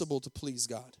impossible to please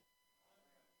God.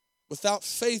 Without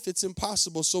faith, it's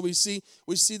impossible. So we see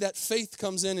that faith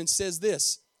comes in and says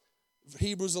this,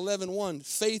 Hebrews 11:1,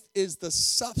 faith is the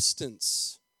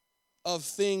substance of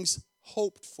things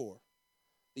hoped for,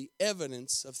 the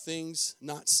evidence of things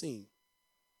not seen.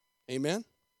 Amen?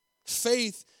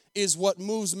 Faith is what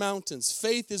moves mountains.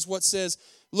 Faith is what says,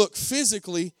 look,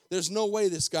 physically, there's no way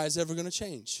this guy's ever going to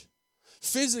change.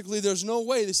 Physically, there's no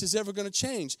way this is ever going to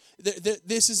change.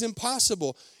 This is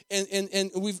impossible.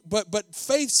 But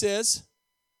faith says,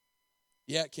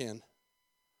 yeah, it can.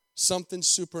 Something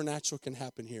supernatural can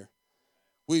happen here.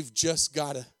 We've just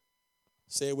got to,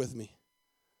 say it with me,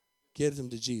 get them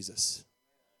to Jesus.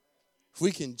 If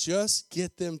we can just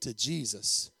get them to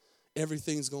Jesus,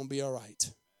 everything's going to be all right.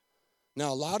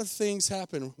 Now, a lot of things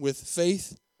happen with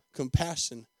faith,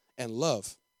 compassion, and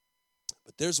love.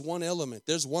 But there's one element.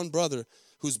 There's one brother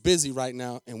who's busy right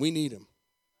now, and we need him.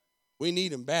 We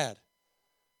need him bad.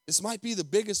 This might be the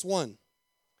biggest one.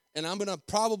 And I'm going to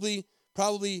probably,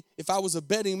 if I was a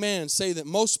betting man, say that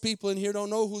most people in here don't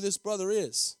know who this brother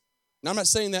is. And I'm not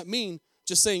saying that mean,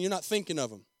 just saying you're not thinking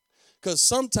of him. Because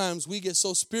sometimes we get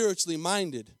so spiritually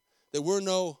minded that we're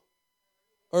no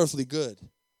earthly good.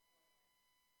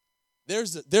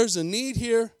 There's a need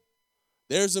here.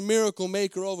 There's a miracle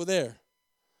maker over there.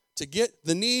 To get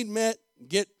the need met,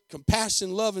 get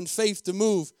compassion, love, and faith to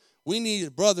move, we need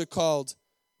a brother called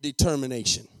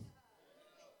determination.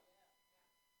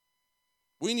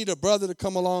 We need a brother to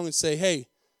come along and say, hey,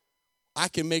 I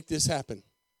can make this happen.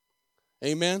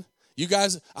 Amen. You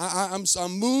guys, I'm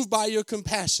moved by your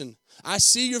compassion. I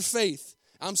see your faith.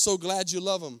 I'm so glad you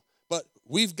love him. But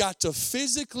we've got to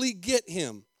physically get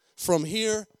him from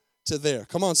here to there.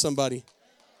 Come on, somebody.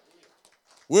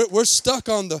 We're stuck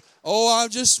on I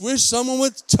just wish someone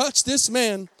would touch this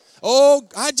man. Oh,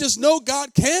 I just know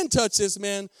God can touch this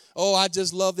man. Oh, I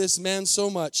just love this man so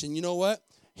much. And you know what?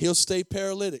 He'll stay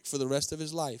paralytic for the rest of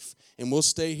his life. And we'll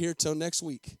stay here till next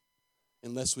week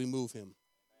unless we move him.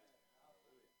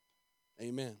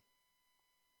 Amen.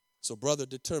 So, brother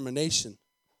determination.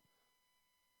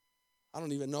 I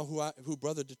don't even know who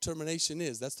brother determination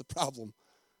is. That's the problem.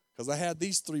 Because I had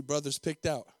these three brothers picked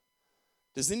out.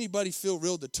 Does anybody feel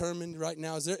real determined right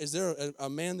now? Is there a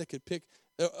man that could pick?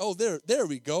 Oh, there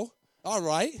we go. All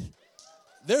right.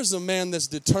 There's a man that's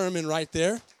determined right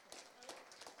there.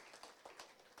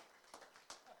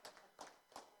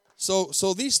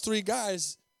 So these three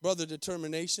guys, brother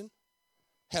determination,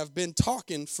 have been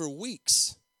talking for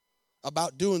weeks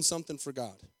about doing something for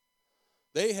God.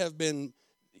 They have been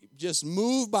just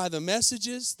moved by the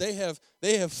messages. They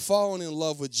have fallen in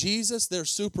love with Jesus. They're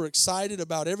super excited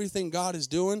about everything God is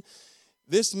doing.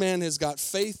 This man has got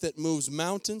faith that moves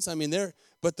mountains. I mean,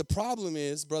 but the problem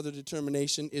is, brother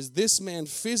determination, is this man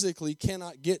physically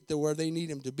cannot get to where they need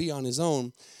him to be on his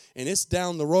own. And it's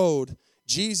down the road.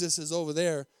 Jesus is over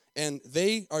there. And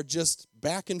they are just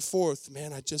back and forth.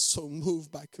 Man, I just so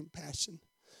moved by compassion.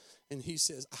 And he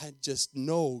says, I just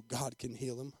know God can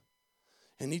heal him.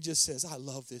 And he just says, I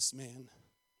love this man.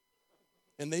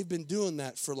 And they've been doing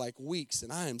that for like weeks.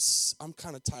 And I'm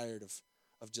kind of tired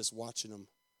of just watching them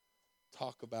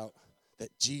talk about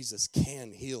that Jesus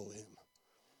can heal him.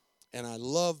 And I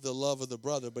love the love of the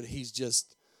brother, but he's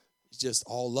just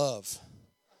all love.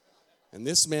 And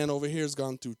this man over here has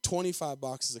gone through 25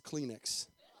 boxes of Kleenex.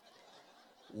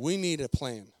 We need a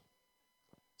plan.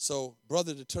 So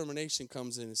brother determination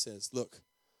comes in and says, look,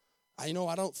 I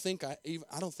don't think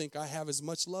I have as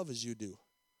much love as you do.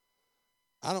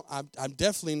 I'm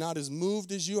definitely not as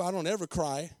moved as you. I don't ever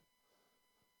cry.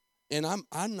 And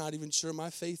I'm not even sure my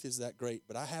faith is that great,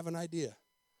 but I have an idea.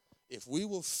 If we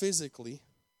will physically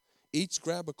each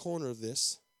grab a corner of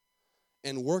this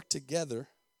and work together,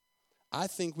 I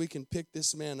think we can pick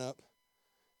this man up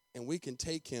and we can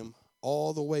take him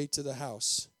all the way to the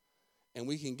house, and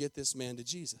we can get this man to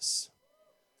Jesus.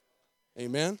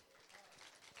 Amen?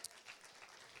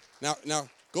 Now,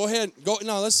 go ahead.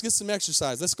 Let's get some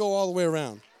exercise. Let's go all the way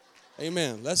around.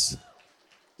 Amen. This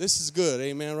is good.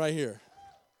 Amen, right here.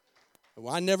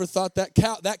 Well, I never thought that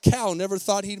cow never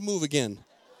thought he'd move again.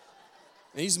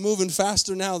 And he's moving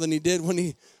faster now than he did when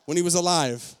he was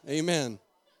alive. Amen.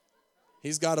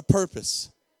 He's got a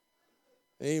purpose.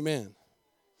 Amen.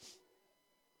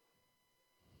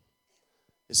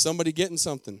 Is somebody getting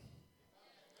something?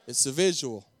 It's a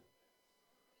visual.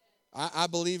 I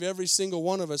believe every single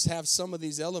one of us have some of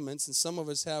these elements, and some of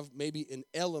us have maybe an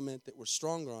element that we're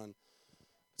stronger on.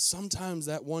 Sometimes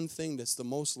that one thing that's the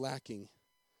most lacking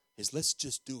is let's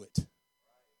just do it.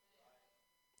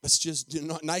 Let's just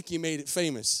Nike made it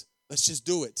famous. Let's just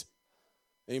do it.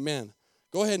 Amen.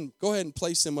 Go ahead and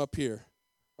place him up here,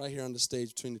 right here on the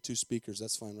stage between the two speakers.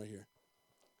 That's fine right here.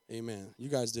 Amen. You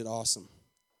guys did awesome.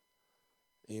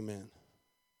 Amen.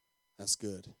 That's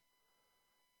good.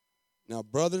 Now,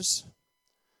 brothers,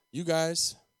 you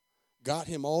guys got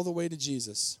him all the way to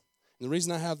Jesus. And the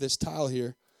reason I have this tile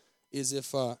here is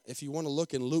if you want to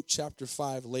look in Luke chapter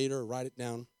 5 later, write it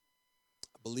down.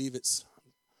 I believe it's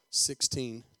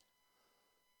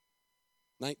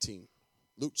 19.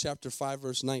 Luke chapter 5,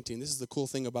 verse 19. This is the cool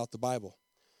thing about the Bible.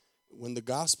 When the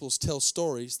Gospels tell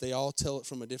stories, they all tell it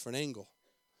from a different angle.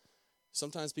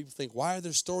 Sometimes people think, why are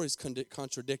their stories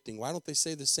contradicting? Why don't they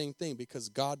say the same thing? Because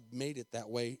God made it that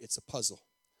way. It's a puzzle.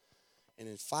 And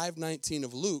in 5:19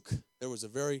 of Luke, there was a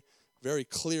very, very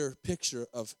clear picture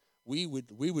of we would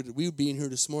be in here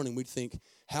this morning. We'd think,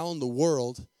 how in the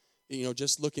world,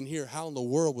 just looking here, how in the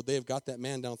world would they have got that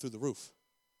man down through the roof?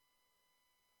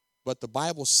 But the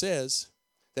Bible says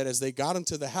that as they got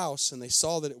into the house and they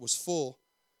saw that it was full,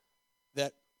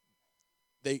 that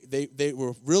they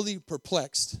were really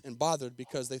perplexed and bothered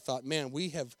because they thought, man, we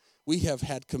have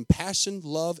had compassion,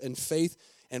 love, and faith,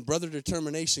 and brother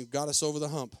determination got us over the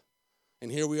hump.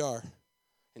 And here we are.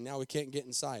 And now we can't get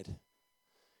inside.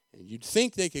 And you'd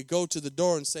think they could go to the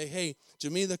door and say, hey,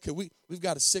 Jamila, we've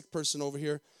got a sick person over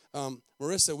here.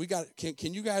 Marissa,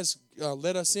 can you guys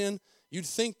let us in? You'd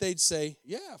think they'd say,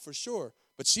 yeah, for sure.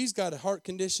 But she's got a heart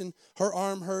condition. Her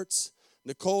arm hurts.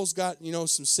 Nicole's got,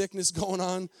 some sickness going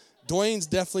on. Dwayne's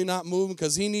definitely not moving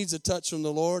because he needs a touch from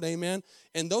the Lord. Amen.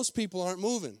 And those people aren't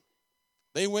moving.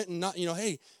 They went and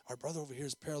hey, our brother over here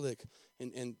is paralytic.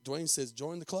 And Dwayne says,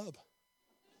 join the club.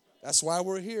 That's why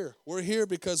we're here. We're here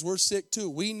because we're sick too.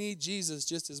 We need Jesus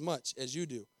just as much as you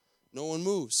do. No one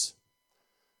moves.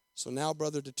 So now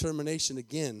Brother Determination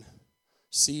again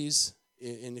sees,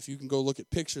 and if you can go look at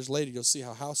pictures later, you'll see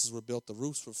how houses were built. The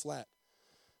roofs were flat.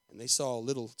 And they saw a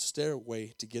little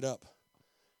stairway to get up.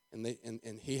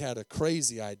 And he had a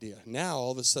crazy idea. Now,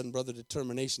 all of a sudden, Brother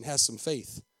Determination has some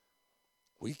faith.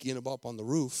 We can get him up on the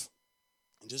roof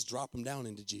and just drop him down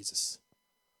into Jesus.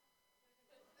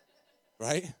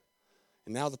 Right?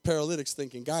 And now the paralytic's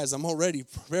thinking, guys, I'm already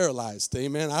paralyzed.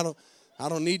 Amen. I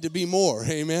don't need to be more.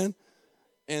 Amen.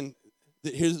 And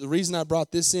here's the reason I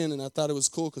brought this in, and I thought it was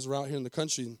cool because we're out here in the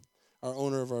country. And our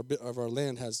owner of our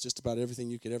land has just about everything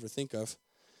you could ever think of.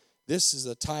 This is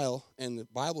a tile, and the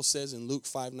Bible says in Luke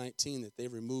 5:19 that they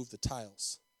removed the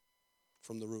tiles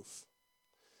from the roof.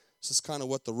 This is kind of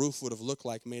what the roof would have looked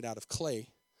like, made out of clay.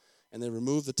 And they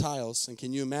removed the tiles. And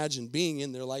can you imagine being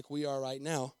in there like we are right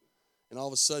now? And all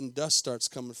of a sudden, dust starts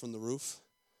coming from the roof.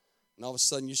 And all of a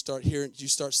sudden, you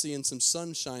start seeing some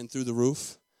sunshine through the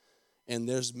roof. And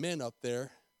there's men up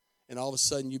there. And all of a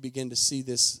sudden, you begin to see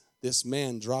this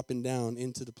man dropping down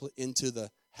into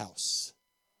the house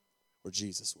where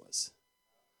Jesus was.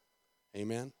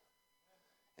 Amen.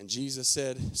 And Jesus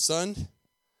said, son,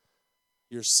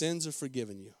 your sins are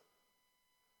forgiven you.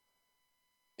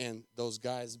 And those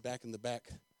guys back in the back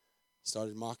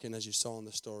started mocking, as you saw in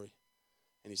the story.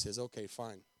 And he says, okay,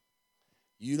 fine.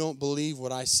 You don't believe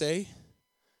what I say?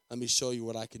 Let me show you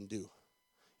what I can do.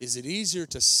 Is it easier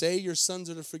to say your sins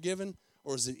are forgiven,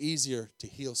 or is it easier to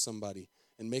heal somebody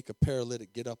and make a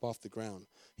paralytic get up off the ground?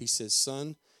 He says,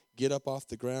 son, get up off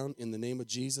the ground in the name of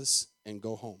Jesus and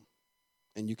go home.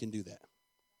 And you can do that.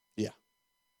 Yeah.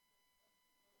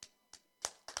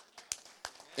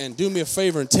 And do me a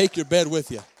favor and take your bed with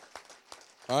you.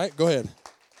 All right, go ahead.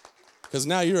 Because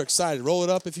now you're excited. Roll it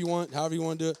up if you want, however you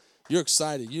want to do it. You're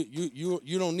excited.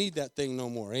 You don't need that thing no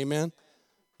more. Amen.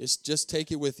 It's just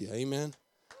take it with you. Amen.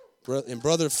 And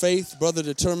brother faith, brother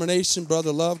determination,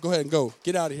 brother love. Go ahead and go.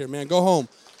 Get out of here, man. Go home.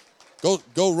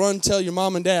 Go run. Tell your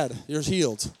mom and dad you're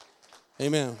healed.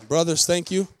 Amen. Brothers,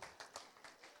 thank you.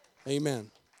 Amen.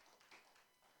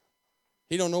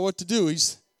 He don't know what to do.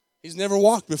 He's never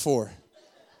walked before.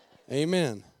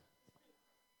 Amen.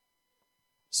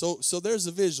 So there's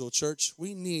a visual, church.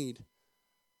 We need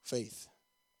faith.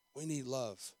 We need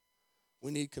love.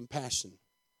 We need compassion.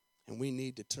 And we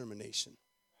need determination.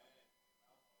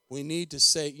 We need to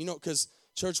say, because,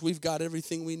 church, we've got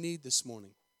everything we need this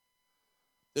morning.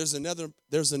 There's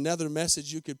another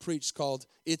message you could preach called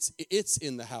It's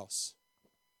in the House.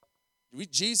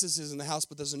 Jesus is in the house,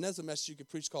 but there's another message you could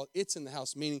preach called It's in the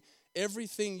House, meaning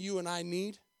everything you and I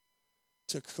need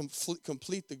to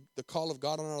complete the call of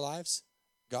God on our lives,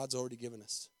 God's already given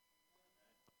us.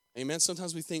 Amen.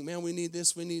 Sometimes we think, man, we need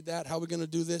this, we need that. How are we going to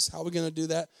do this? How are we going to do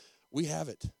that? We have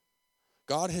it.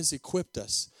 God has equipped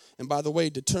us. And by the way,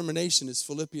 determination is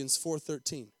Philippians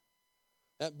 4:13.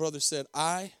 That brother said,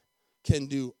 I can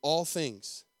do all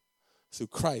things through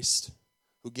Christ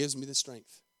who gives me the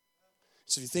strength.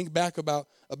 So if you think back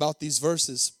about these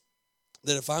verses,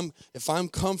 that if I'm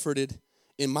comforted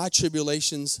in my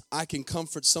tribulations, I can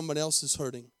comfort someone else who's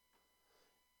hurting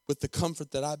with the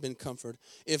comfort that I've been comforted.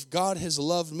 If God has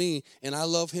loved me and I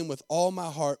love him with all my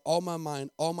heart, all my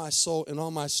mind, all my soul, and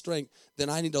all my strength, then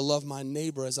I need to love my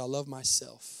neighbor as I love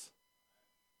myself.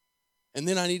 And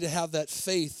then I need to have that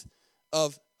faith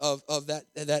of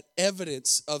that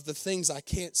evidence of the things I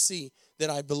can't see, that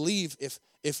I believe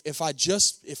if I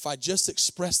just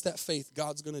express that faith,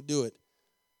 God's going to do it.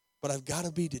 But I've got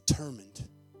to be determined.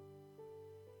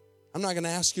 I'm not going to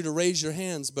ask you to raise your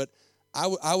hands, but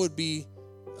I would be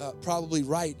probably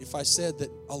right if I said that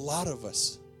a lot of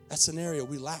us, that's an area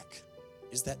we lack,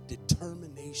 is that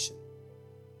determination.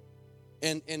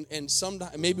 And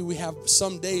sometimes maybe we have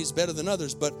some days better than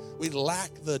others, but we lack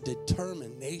the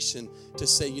determination to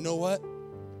say, you know what?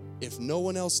 If no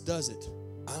one else does it,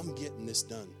 I'm getting this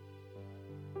done.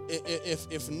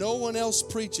 If no one else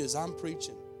preaches, I'm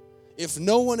preaching. If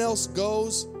no one else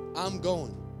goes, I'm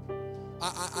going.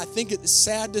 I think it's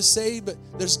sad to say, but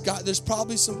there's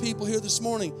probably some people here this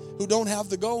morning who don't have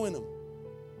the go in them.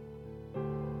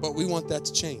 But we want that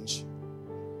to change.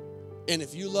 And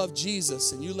if you love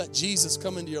Jesus and you let Jesus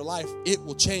come into your life, it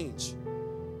will change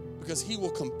because he will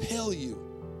compel you.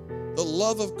 The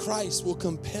love of Christ will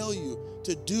compel you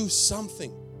to do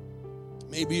something.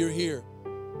 Maybe you're here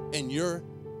and you're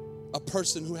a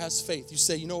person who has faith. You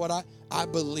say, you know what, I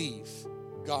believe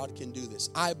God can do this.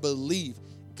 I believe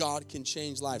God can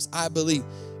change lives. I believe.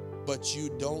 But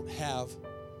you don't have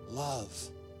love.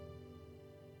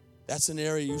 That's an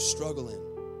area you struggle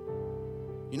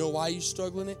in. You know why you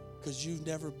struggle in it? Because you've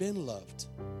never been loved.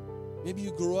 Maybe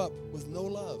you grew up with no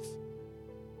love.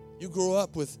 You grew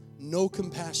up with no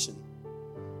compassion.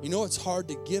 You know it's hard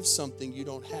to give something you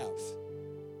don't have.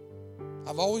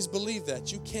 I've always believed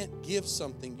that. You can't give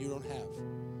something you don't have.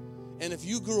 And if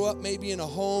you grew up maybe in a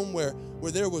home where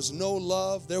there was no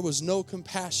love, there was no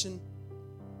compassion,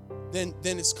 then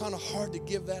it's kind of hard to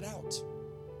give that out.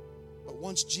 But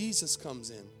once Jesus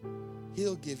comes in,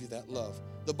 he'll give you that love.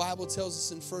 The Bible tells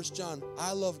us in 1 John,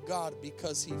 I love God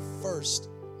because he first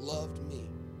loved me.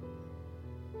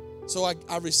 So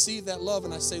I receive that love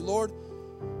and I say, Lord,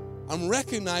 I'm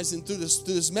recognizing through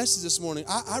this message this morning,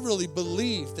 I really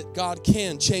believe that God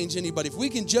can change anybody. If we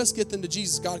can just get them to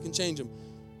Jesus, God can change them.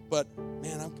 But,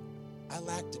 man, I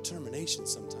lack determination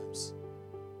sometimes.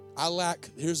 I lack,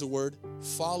 here's a word,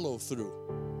 follow through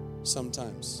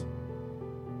sometimes.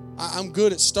 I'm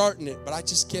good at starting it, but I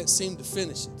just can't seem to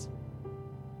finish it.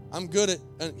 I'm good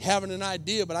at having an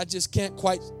idea, but I just can't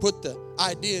quite put the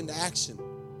idea into action.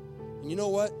 And you know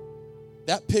what?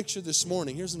 That picture this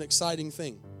morning, here's an exciting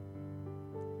thing.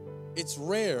 It's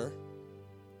rare,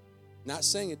 not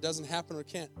saying it doesn't happen or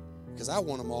can't, because I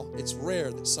want them all. It's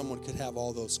rare that someone could have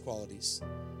all those qualities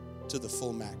to the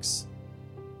full max.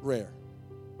 Rare.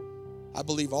 I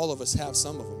believe all of us have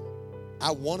some of them.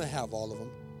 I want to have all of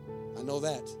them. I know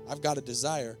that. I've got a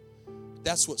desire.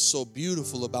 That's what's so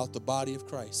beautiful about the body of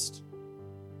Christ.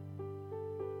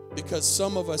 Because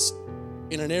some of us,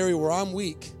 in an area where I'm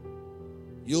weak,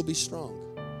 you'll be strong.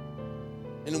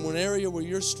 And in one area where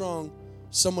you're strong,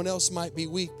 someone else might be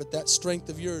weak, but that strength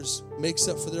of yours makes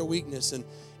up for their weakness.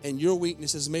 And your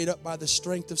weakness is made up by the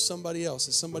strength of somebody else.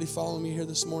 Is somebody following me here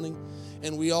this morning?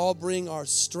 And we all bring our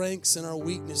strengths and our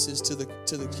weaknesses to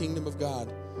the kingdom of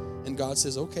God. And God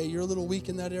says, okay, you're a little weak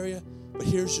in that area, but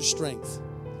here's your strength.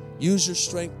 Use your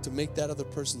strength to make that other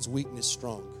person's weakness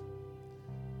strong.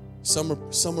 Some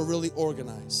are really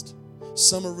organized.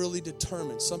 Some are really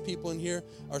determined. Some people in here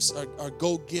are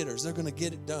go-getters. They're going to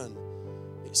get it done.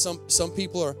 Some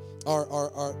people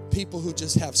are people who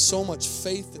just have so much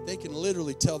faith that they can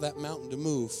literally tell that mountain to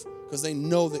move because they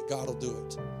know that God will do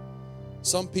it.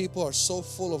 Some people are so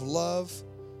full of love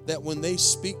that when they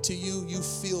speak to you, you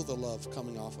feel the love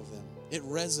coming off of them. It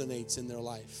resonates in their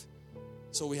life.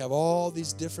 So we have all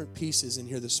these different pieces in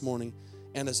here this morning.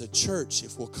 And as a church,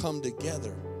 if we'll come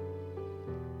together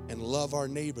and love our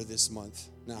neighbor this month.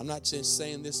 Now, I'm not just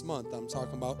saying this month. I'm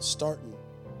talking about starting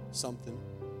something,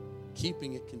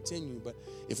 keeping it continuing. But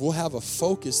if we'll have a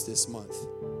focus this month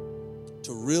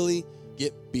to really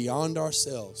get beyond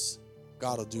ourselves,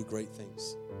 God will do great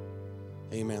things.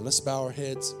 Amen. Let's bow our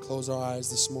heads, close our eyes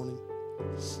this morning.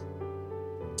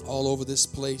 All over this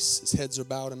place, as heads are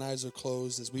bowed and eyes are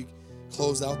closed, as we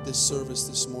close out this service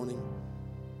this morning,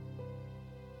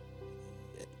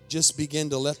 just begin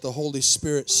to let the Holy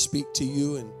Spirit speak to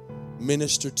you and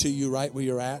minister to you right where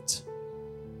you're at.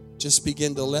 Just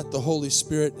begin to let the Holy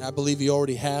Spirit, I believe He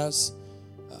already has,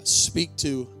 speak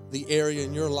to the area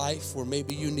in your life where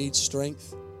maybe you need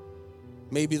strength.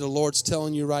 Maybe the Lord's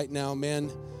telling you right now, man,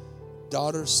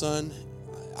 daughter, son,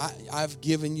 I've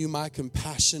given you my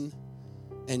compassion,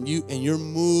 and you're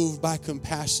moved by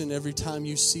compassion every time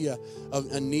you see a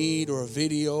need or a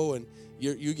video, and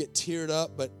you get teared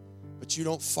up, but you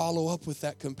don't follow up with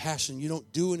that compassion. You don't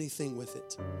do anything with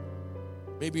it.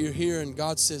 Maybe you're here and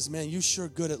God says, man, you're sure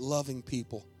good at loving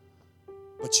people,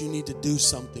 but you need to do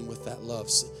something with that love.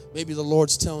 So maybe the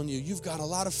Lord's telling you, you've got a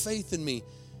lot of faith in me.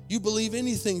 You believe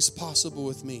anything's possible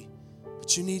with me,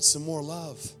 but you need some more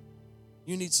love.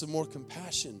 You need some more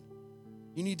compassion.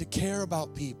 You need to care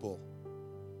about people.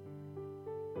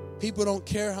 People don't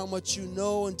care how much you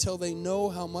know until they know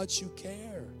how much you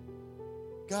care.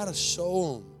 Gotta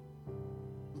show them.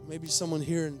 Maybe someone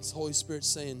here and the Holy Spirit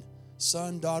saying,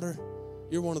 son, daughter,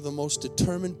 you're one of the most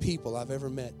determined people I've ever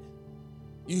met.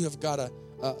 You have got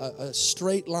a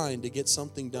straight line to get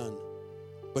something done,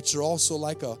 but you're also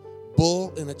like a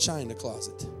bull in a china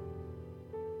closet.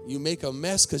 You make a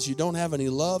mess because you don't have any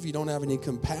love, you don't have any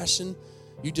compassion.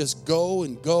 You just go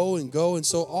and go and go. And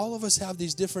so all of us have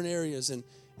these different areas, and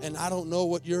I don't know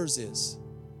what yours is.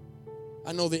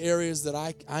 I know the areas that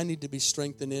I need to be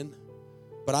strengthened in,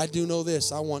 but I do know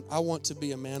this. I want to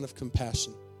be a man of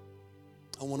compassion.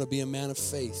 I want to be a man of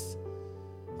faith.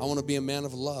 I want to be a man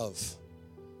of love.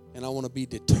 And I want to be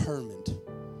determined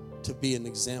to be an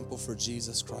example for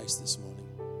Jesus Christ this morning.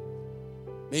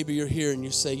 Maybe you're here and you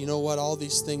say, you know what, all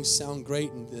these things sound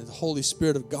great and the Holy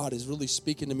Spirit of God is really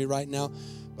speaking to me right now,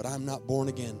 but I'm not born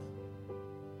again.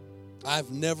 I've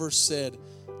never said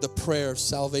the prayer of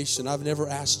salvation. I've never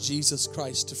asked Jesus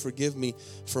Christ to forgive me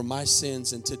for my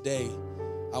sins, and today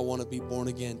I want to be born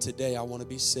again. Today I want to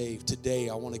be saved. Today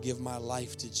I want to give my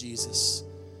life to Jesus.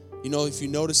 You know, if you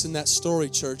notice in that story,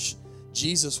 church,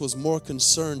 Jesus was more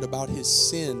concerned about his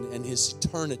sin and his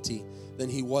eternity than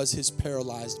he was his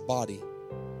paralyzed body.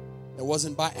 It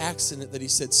wasn't by accident that he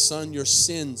said, son, your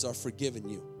sins are forgiven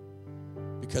you.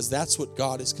 Because that's what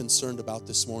God is concerned about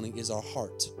this morning, is our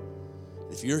heart.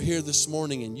 If you're here this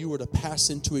morning and you were to pass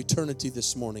into eternity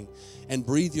this morning and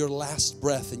breathe your last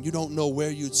breath and you don't know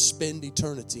where you'd spend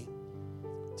eternity,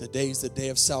 today's the day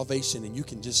of salvation, and you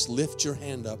can just lift your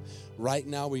hand up right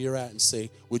now where you're at and say,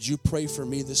 would you pray for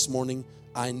me this morning?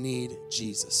 I need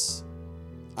Jesus.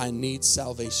 I need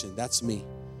salvation. That's me.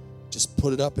 Just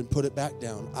put it up and put it back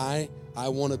down. I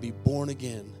want to be born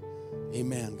again.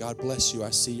 Amen. God bless you.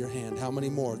 I see your hand. How many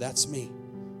more? That's me.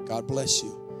 God bless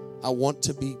you. I want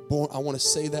to be born. I want to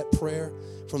say that prayer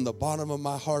from the bottom of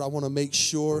my heart. I want to make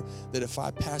sure that if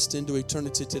I passed into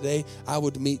eternity today, I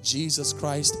would meet Jesus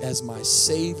Christ as my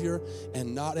Savior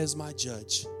and not as my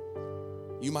judge.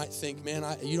 You might think, man,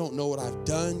 you don't know what I've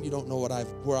done. You don't know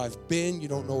where I've been. You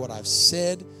don't know what I've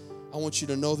said. I want you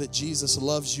to know that Jesus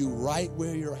loves you right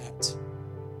where you're at.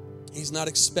 He's not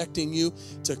expecting you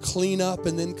to clean up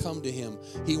and then come to him.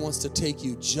 He wants to take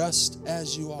you just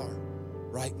as you are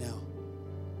right now.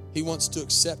 He wants to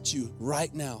accept you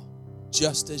right now,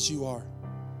 just as you are.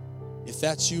 If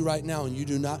that's you right now and you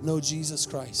do not know Jesus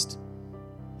Christ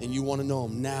and you want to know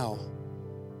him now,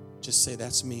 just say,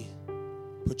 that's me.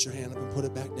 Put your hand up and put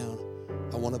it back down.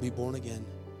 I want to be born again.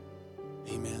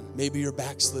 Amen. Maybe you're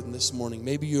backslidden this morning.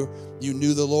 Maybe you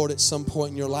knew the Lord at some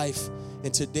point in your life,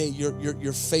 and today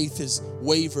your faith has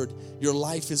wavered. Your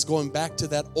life is going back to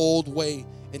that old way,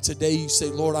 and today you say,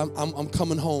 Lord, I'm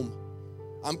coming home.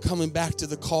 I'm coming back to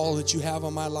the call that you have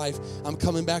on my life. I'm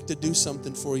coming back to do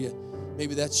something for you.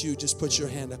 Maybe that's you. Just put your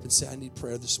hand up and say, I need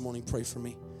prayer this morning. Pray for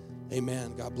me.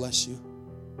 Amen. God bless you.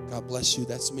 God bless you.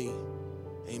 That's me.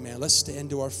 Amen. Let's stand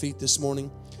to our feet this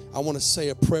morning. I want to say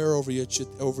a prayer over you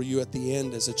at the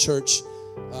end as a church,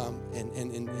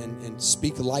 and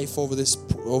speak life over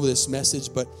this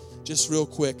message. But just real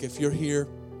quick, if you're here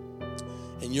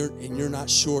and you're not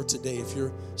sure today if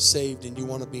you're saved and you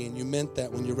want to be, and you meant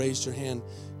that when you raised your hand,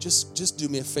 just do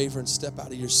me a favor and step out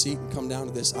of your seat and come down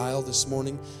to this aisle this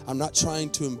morning. I'm not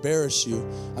trying to embarrass you.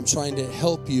 I'm trying to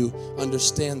help you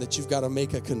understand that you've got to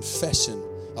make a confession,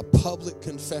 a public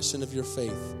confession of your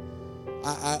faith.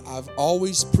 I've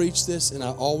always preached this, and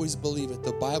I always believe it.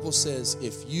 The Bible says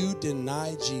if you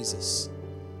deny Jesus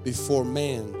before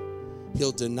man,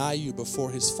 he'll deny you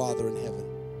before his Father in heaven.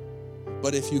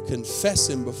 But if you confess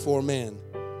him before man,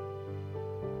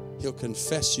 he'll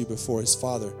confess you before his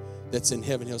Father that's in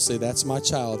heaven. He'll say, that's my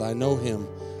child. I know him.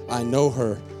 I know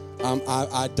her.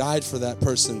 I died for that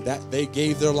person. That they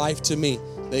gave their life to me.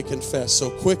 They confess. So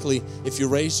quickly, if you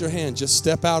raise your hand, just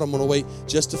step out. I'm going to wait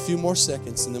just a few more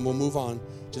seconds, and then we'll move on.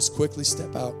 Just quickly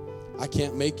step out. I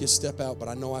can't make you step out, but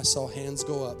I know I saw hands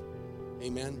go up.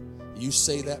 Amen. You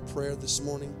say that prayer this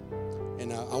morning.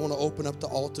 And I want to open up the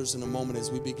altars in a moment as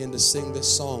we begin to sing this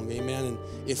song. Amen. And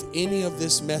if any of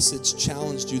this message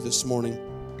challenged you this morning,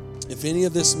 if any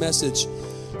of this message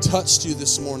touched you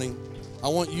this morning, I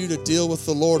want you to deal with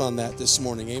the Lord on that this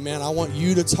morning. Amen. I want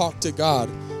you to talk to God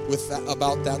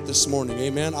about that this morning.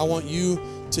 Amen. I want you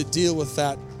to deal with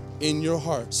that in your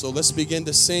heart. So let's begin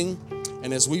to sing.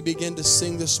 And as we begin to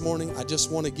sing this morning, I just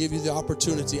want to give you the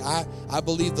opportunity. I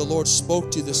believe the Lord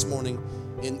spoke to you this morning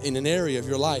in an area of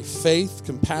your life. Faith,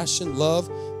 compassion, love,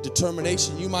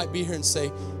 determination. You might be here and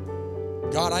say,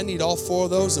 God, I need all four of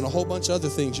those and a whole bunch of other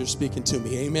things you're speaking to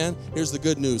me. Amen. Here's the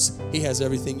good news. He has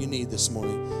everything you need this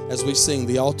morning. As we sing,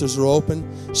 the altars are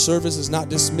open. Service is not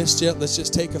dismissed yet. Let's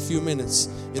just take a few minutes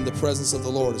in the presence of the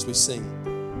Lord as we sing.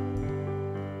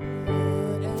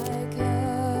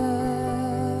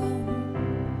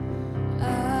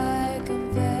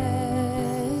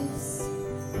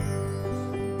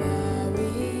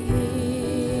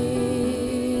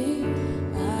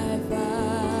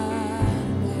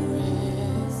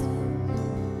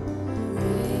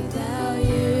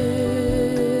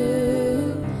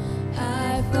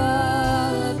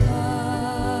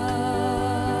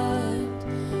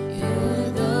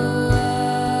 You're the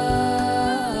one.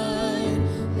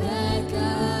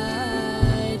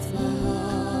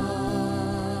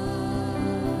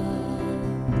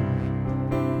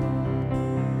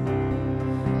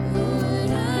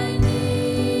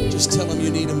 Just tell him you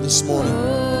need him this morning.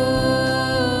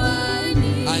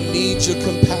 I need your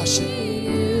compassion.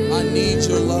 I need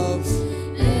your love.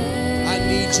 I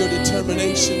need your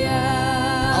determination.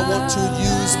 I want to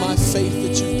use my faith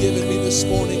that you've given me this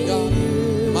morning, God.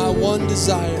 My one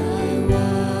desire, my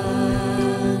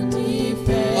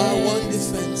one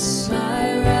defense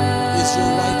is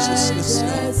your righteousness,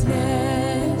 God.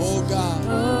 Oh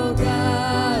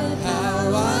God,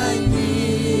 how I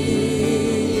need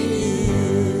you.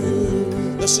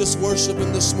 Let's just worship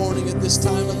him this morning at this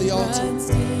time of the altar.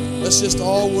 Let's just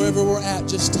all, wherever we're at,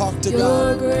 just talk to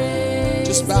God.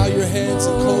 Just bow your heads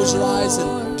and close your eyes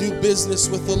and do business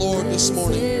with the Lord this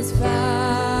morning.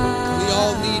 We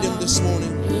all need him this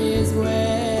morning.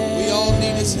 We all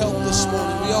need his help this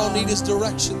morning. We all need his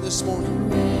direction this morning.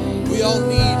 We all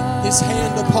need his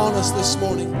hand upon us this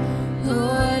morning.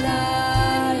 Lord,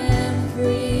 I am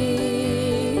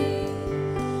free.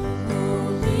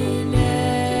 Holiness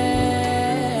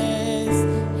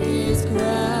is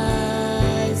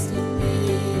Christ in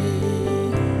me.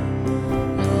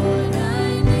 Lord,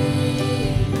 I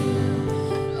need you.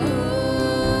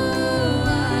 Oh,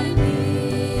 I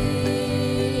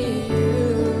need you.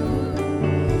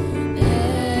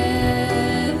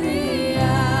 Every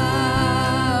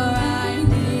hour I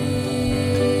need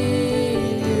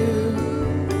you.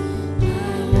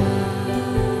 My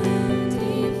one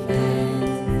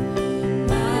defense,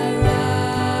 my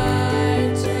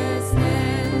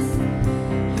righteousness.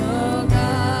 Oh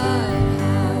God,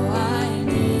 how I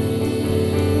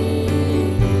need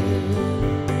you.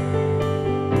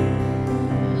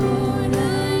 Lord,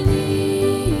 I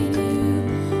need you.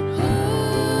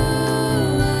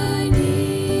 Oh, I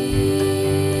need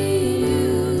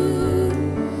you.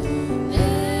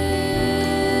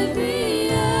 Every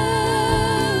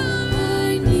hour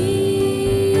I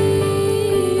need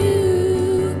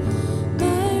you.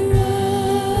 My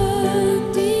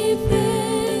one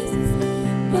defense,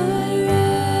 my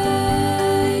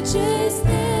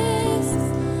righteousness.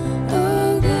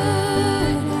 Oh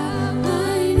God, how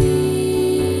I need you.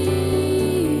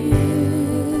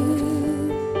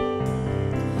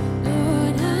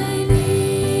 Lord, I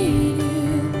need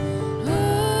you.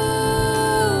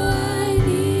 Oh, I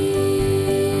need you.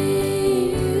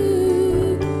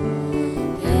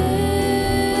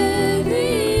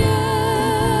 Every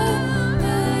hour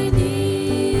I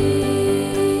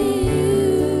need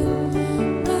you.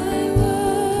 My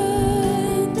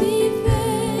one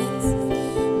defense,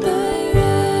 my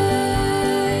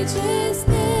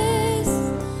righteousness.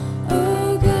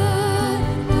 Oh God,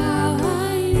 how I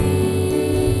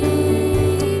need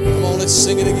you. Come on, let's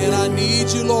sing it again. I need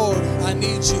you, Lord. I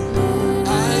need you.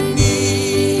 I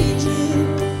need you.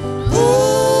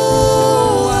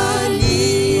 Oh, I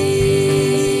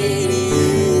need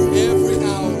you. Every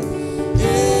hour.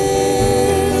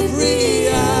 Every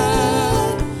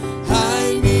hour.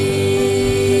 I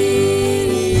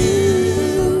need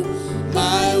you.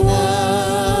 My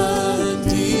one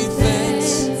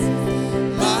defense.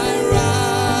 My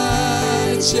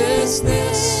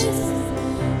righteousness.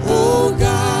 Oh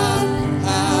God,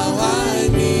 how I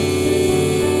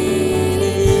need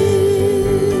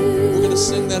you. We're going to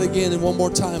sing that again and one more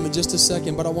time in just a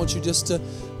second, but I want you just to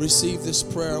receive this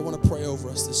prayer. I want to pray over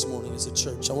us this morning as a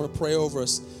church. I want to pray over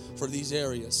us for these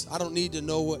areas. I don't need to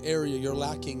know what area you're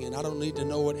lacking in. I don't need to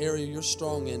know what area you're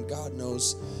strong in. God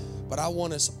knows. But I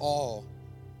want us all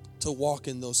to walk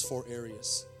in those 4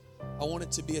 areas. I want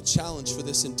it to be a challenge for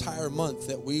this entire month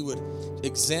that we would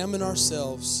examine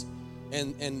ourselves,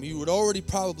 and you would already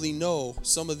probably know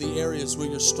some of the areas where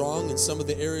you're strong and some of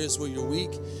the areas where you're weak.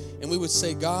 And we would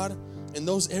say, God, in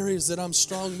those areas that I'm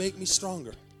strong, make me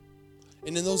stronger.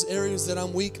 And in those areas that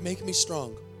I'm weak, make me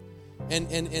strong. And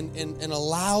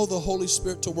allow the Holy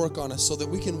Spirit to work on us so that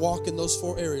we can walk in those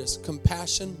 4 areas: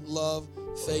 compassion, love,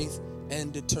 faith,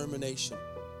 and determination.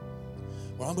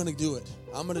 Well, I'm going to do it.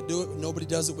 I'm going to do it. Nobody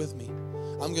does it with me.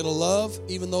 I'm going to love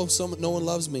even though no one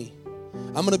loves me.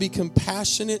 I'm going to be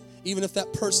compassionate even if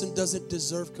that person doesn't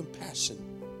deserve compassion.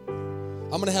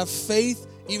 I'm going to have faith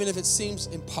even if it seems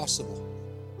impossible,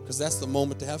 because that's the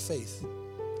moment to have faith.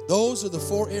 Those are the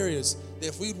 4 areas that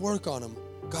if we'd work on them,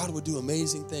 God would do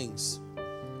amazing things,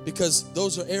 because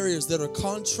those are areas that are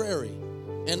contrary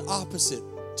and opposite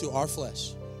to our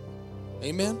flesh.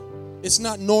 Amen? It's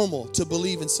not normal to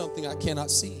believe in something I cannot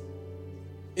see.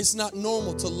 It's not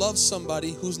normal to love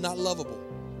somebody who's not lovable.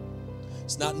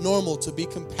 It's not normal to be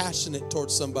compassionate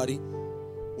towards somebody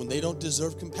when they don't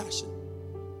deserve compassion.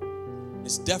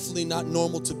 It's definitely not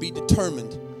normal to be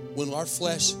determined when our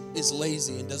flesh is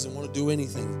lazy and doesn't want to do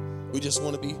anything. We just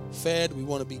want to be fed. We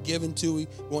want to be given to. We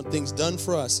want things done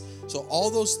for us. So all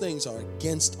those things are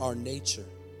against our nature.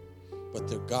 but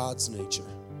they're God's nature.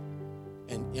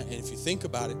 And if you think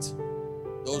about it,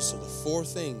 those are the 4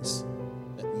 things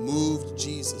that moved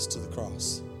Jesus to the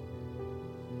cross.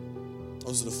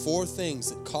 Those are the 4 things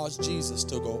that caused Jesus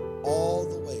to go all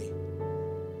the way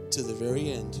to the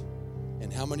very end.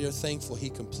 And how many are thankful he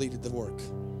completed the work?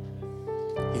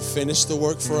 He finished the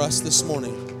work for us this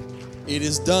morning. It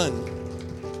is done.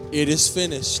 It is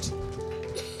finished.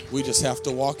 We just have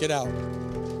to walk it out.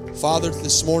 Father,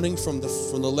 this morning from the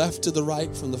left to the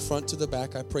right, from the front to the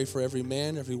back, I pray for every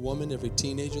man, every woman, every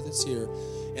teenager that's here.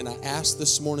 And I ask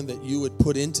this morning that you would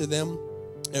put into them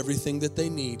everything that they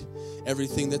need,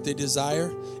 everything that they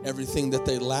desire, everything that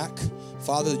they lack.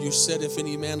 Father, you said if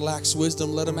any man lacks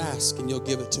wisdom, let him ask, and you'll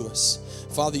give it to us.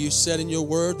 Father, you said in your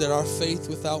word that our faith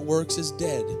without works is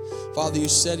dead. Father, you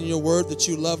said in your word that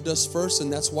you loved us first,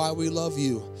 and that's why we love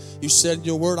you. You said in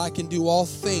your word, I can do all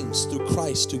things through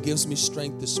Christ who gives me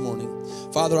strength this morning.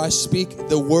 Father, I speak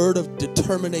the word of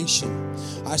determination.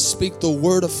 I speak the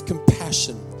word of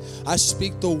compassion. I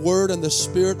speak the word and the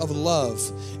spirit of love,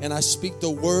 and I speak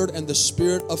the word and the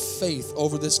spirit of faith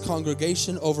over this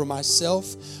congregation, over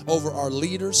myself, over our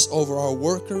leaders, over our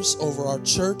workers, over our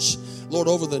church, Lord,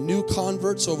 over the new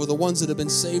converts, over the ones that have been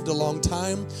saved a long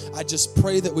time. I just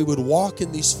pray that we would walk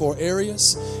in these 4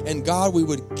 areas, and God, we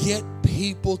would get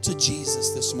people to Jesus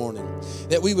this morning.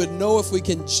 That we would know if we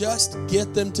can just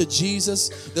get them to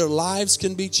Jesus, their lives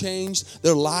can be changed,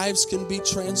 their lives can be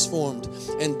transformed.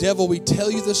 And devil, we tell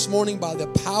you this morning by the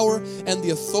power and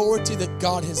the authority that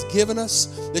God has given us,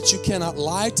 that you cannot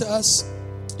lie to us,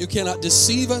 you cannot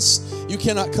deceive us, you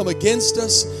cannot come against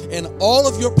us, and all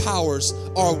of your powers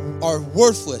are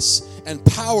worthless and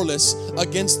powerless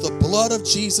against the blood of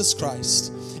Jesus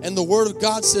Christ. And the word of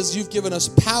God says you've given us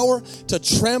power to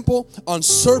trample on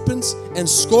serpents and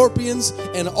scorpions,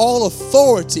 and all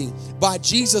authority by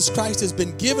Jesus Christ has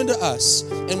been given to us.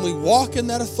 And we walk in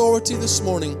that authority this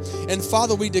morning. And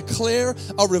Father, we declare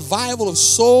a revival of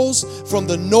souls from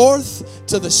the north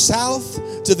to the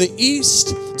south, to the east,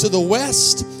 to the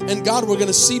west. And God, we're going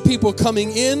to see people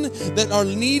coming in that are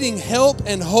needing help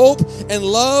and hope and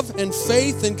love and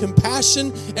faith and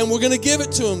compassion. And we're going to give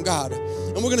it to them, God.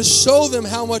 And we're going to show them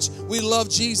how much we love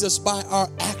Jesus by our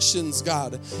actions,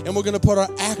 God. And we're going to put our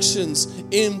actions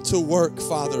into work,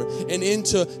 Father, and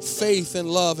into faith and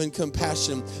love and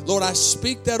compassion. Lord, I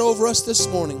speak that over us this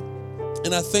morning.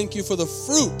 And I thank you for the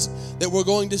fruit that we're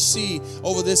going to see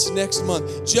over this next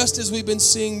month. Just as we've been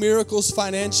seeing miracles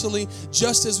financially,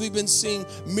 just as we've been seeing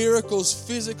miracles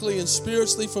physically and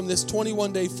spiritually from this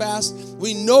 21-day fast,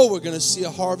 we know we're going to see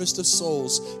a harvest of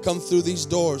souls come through these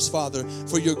doors, Father,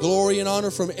 for your glory and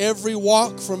honor, from every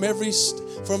walk, from every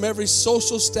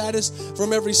social status,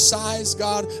 from every size,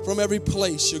 God, from every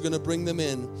place. You're going to bring them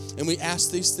in. And we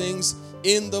ask these things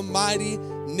in the mighty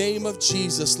name of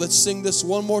Jesus. Let's sing this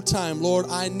one more time. Lord,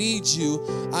 I need you.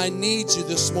 I need you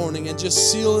this morning. And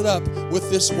just seal it up with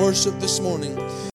this worship this morning.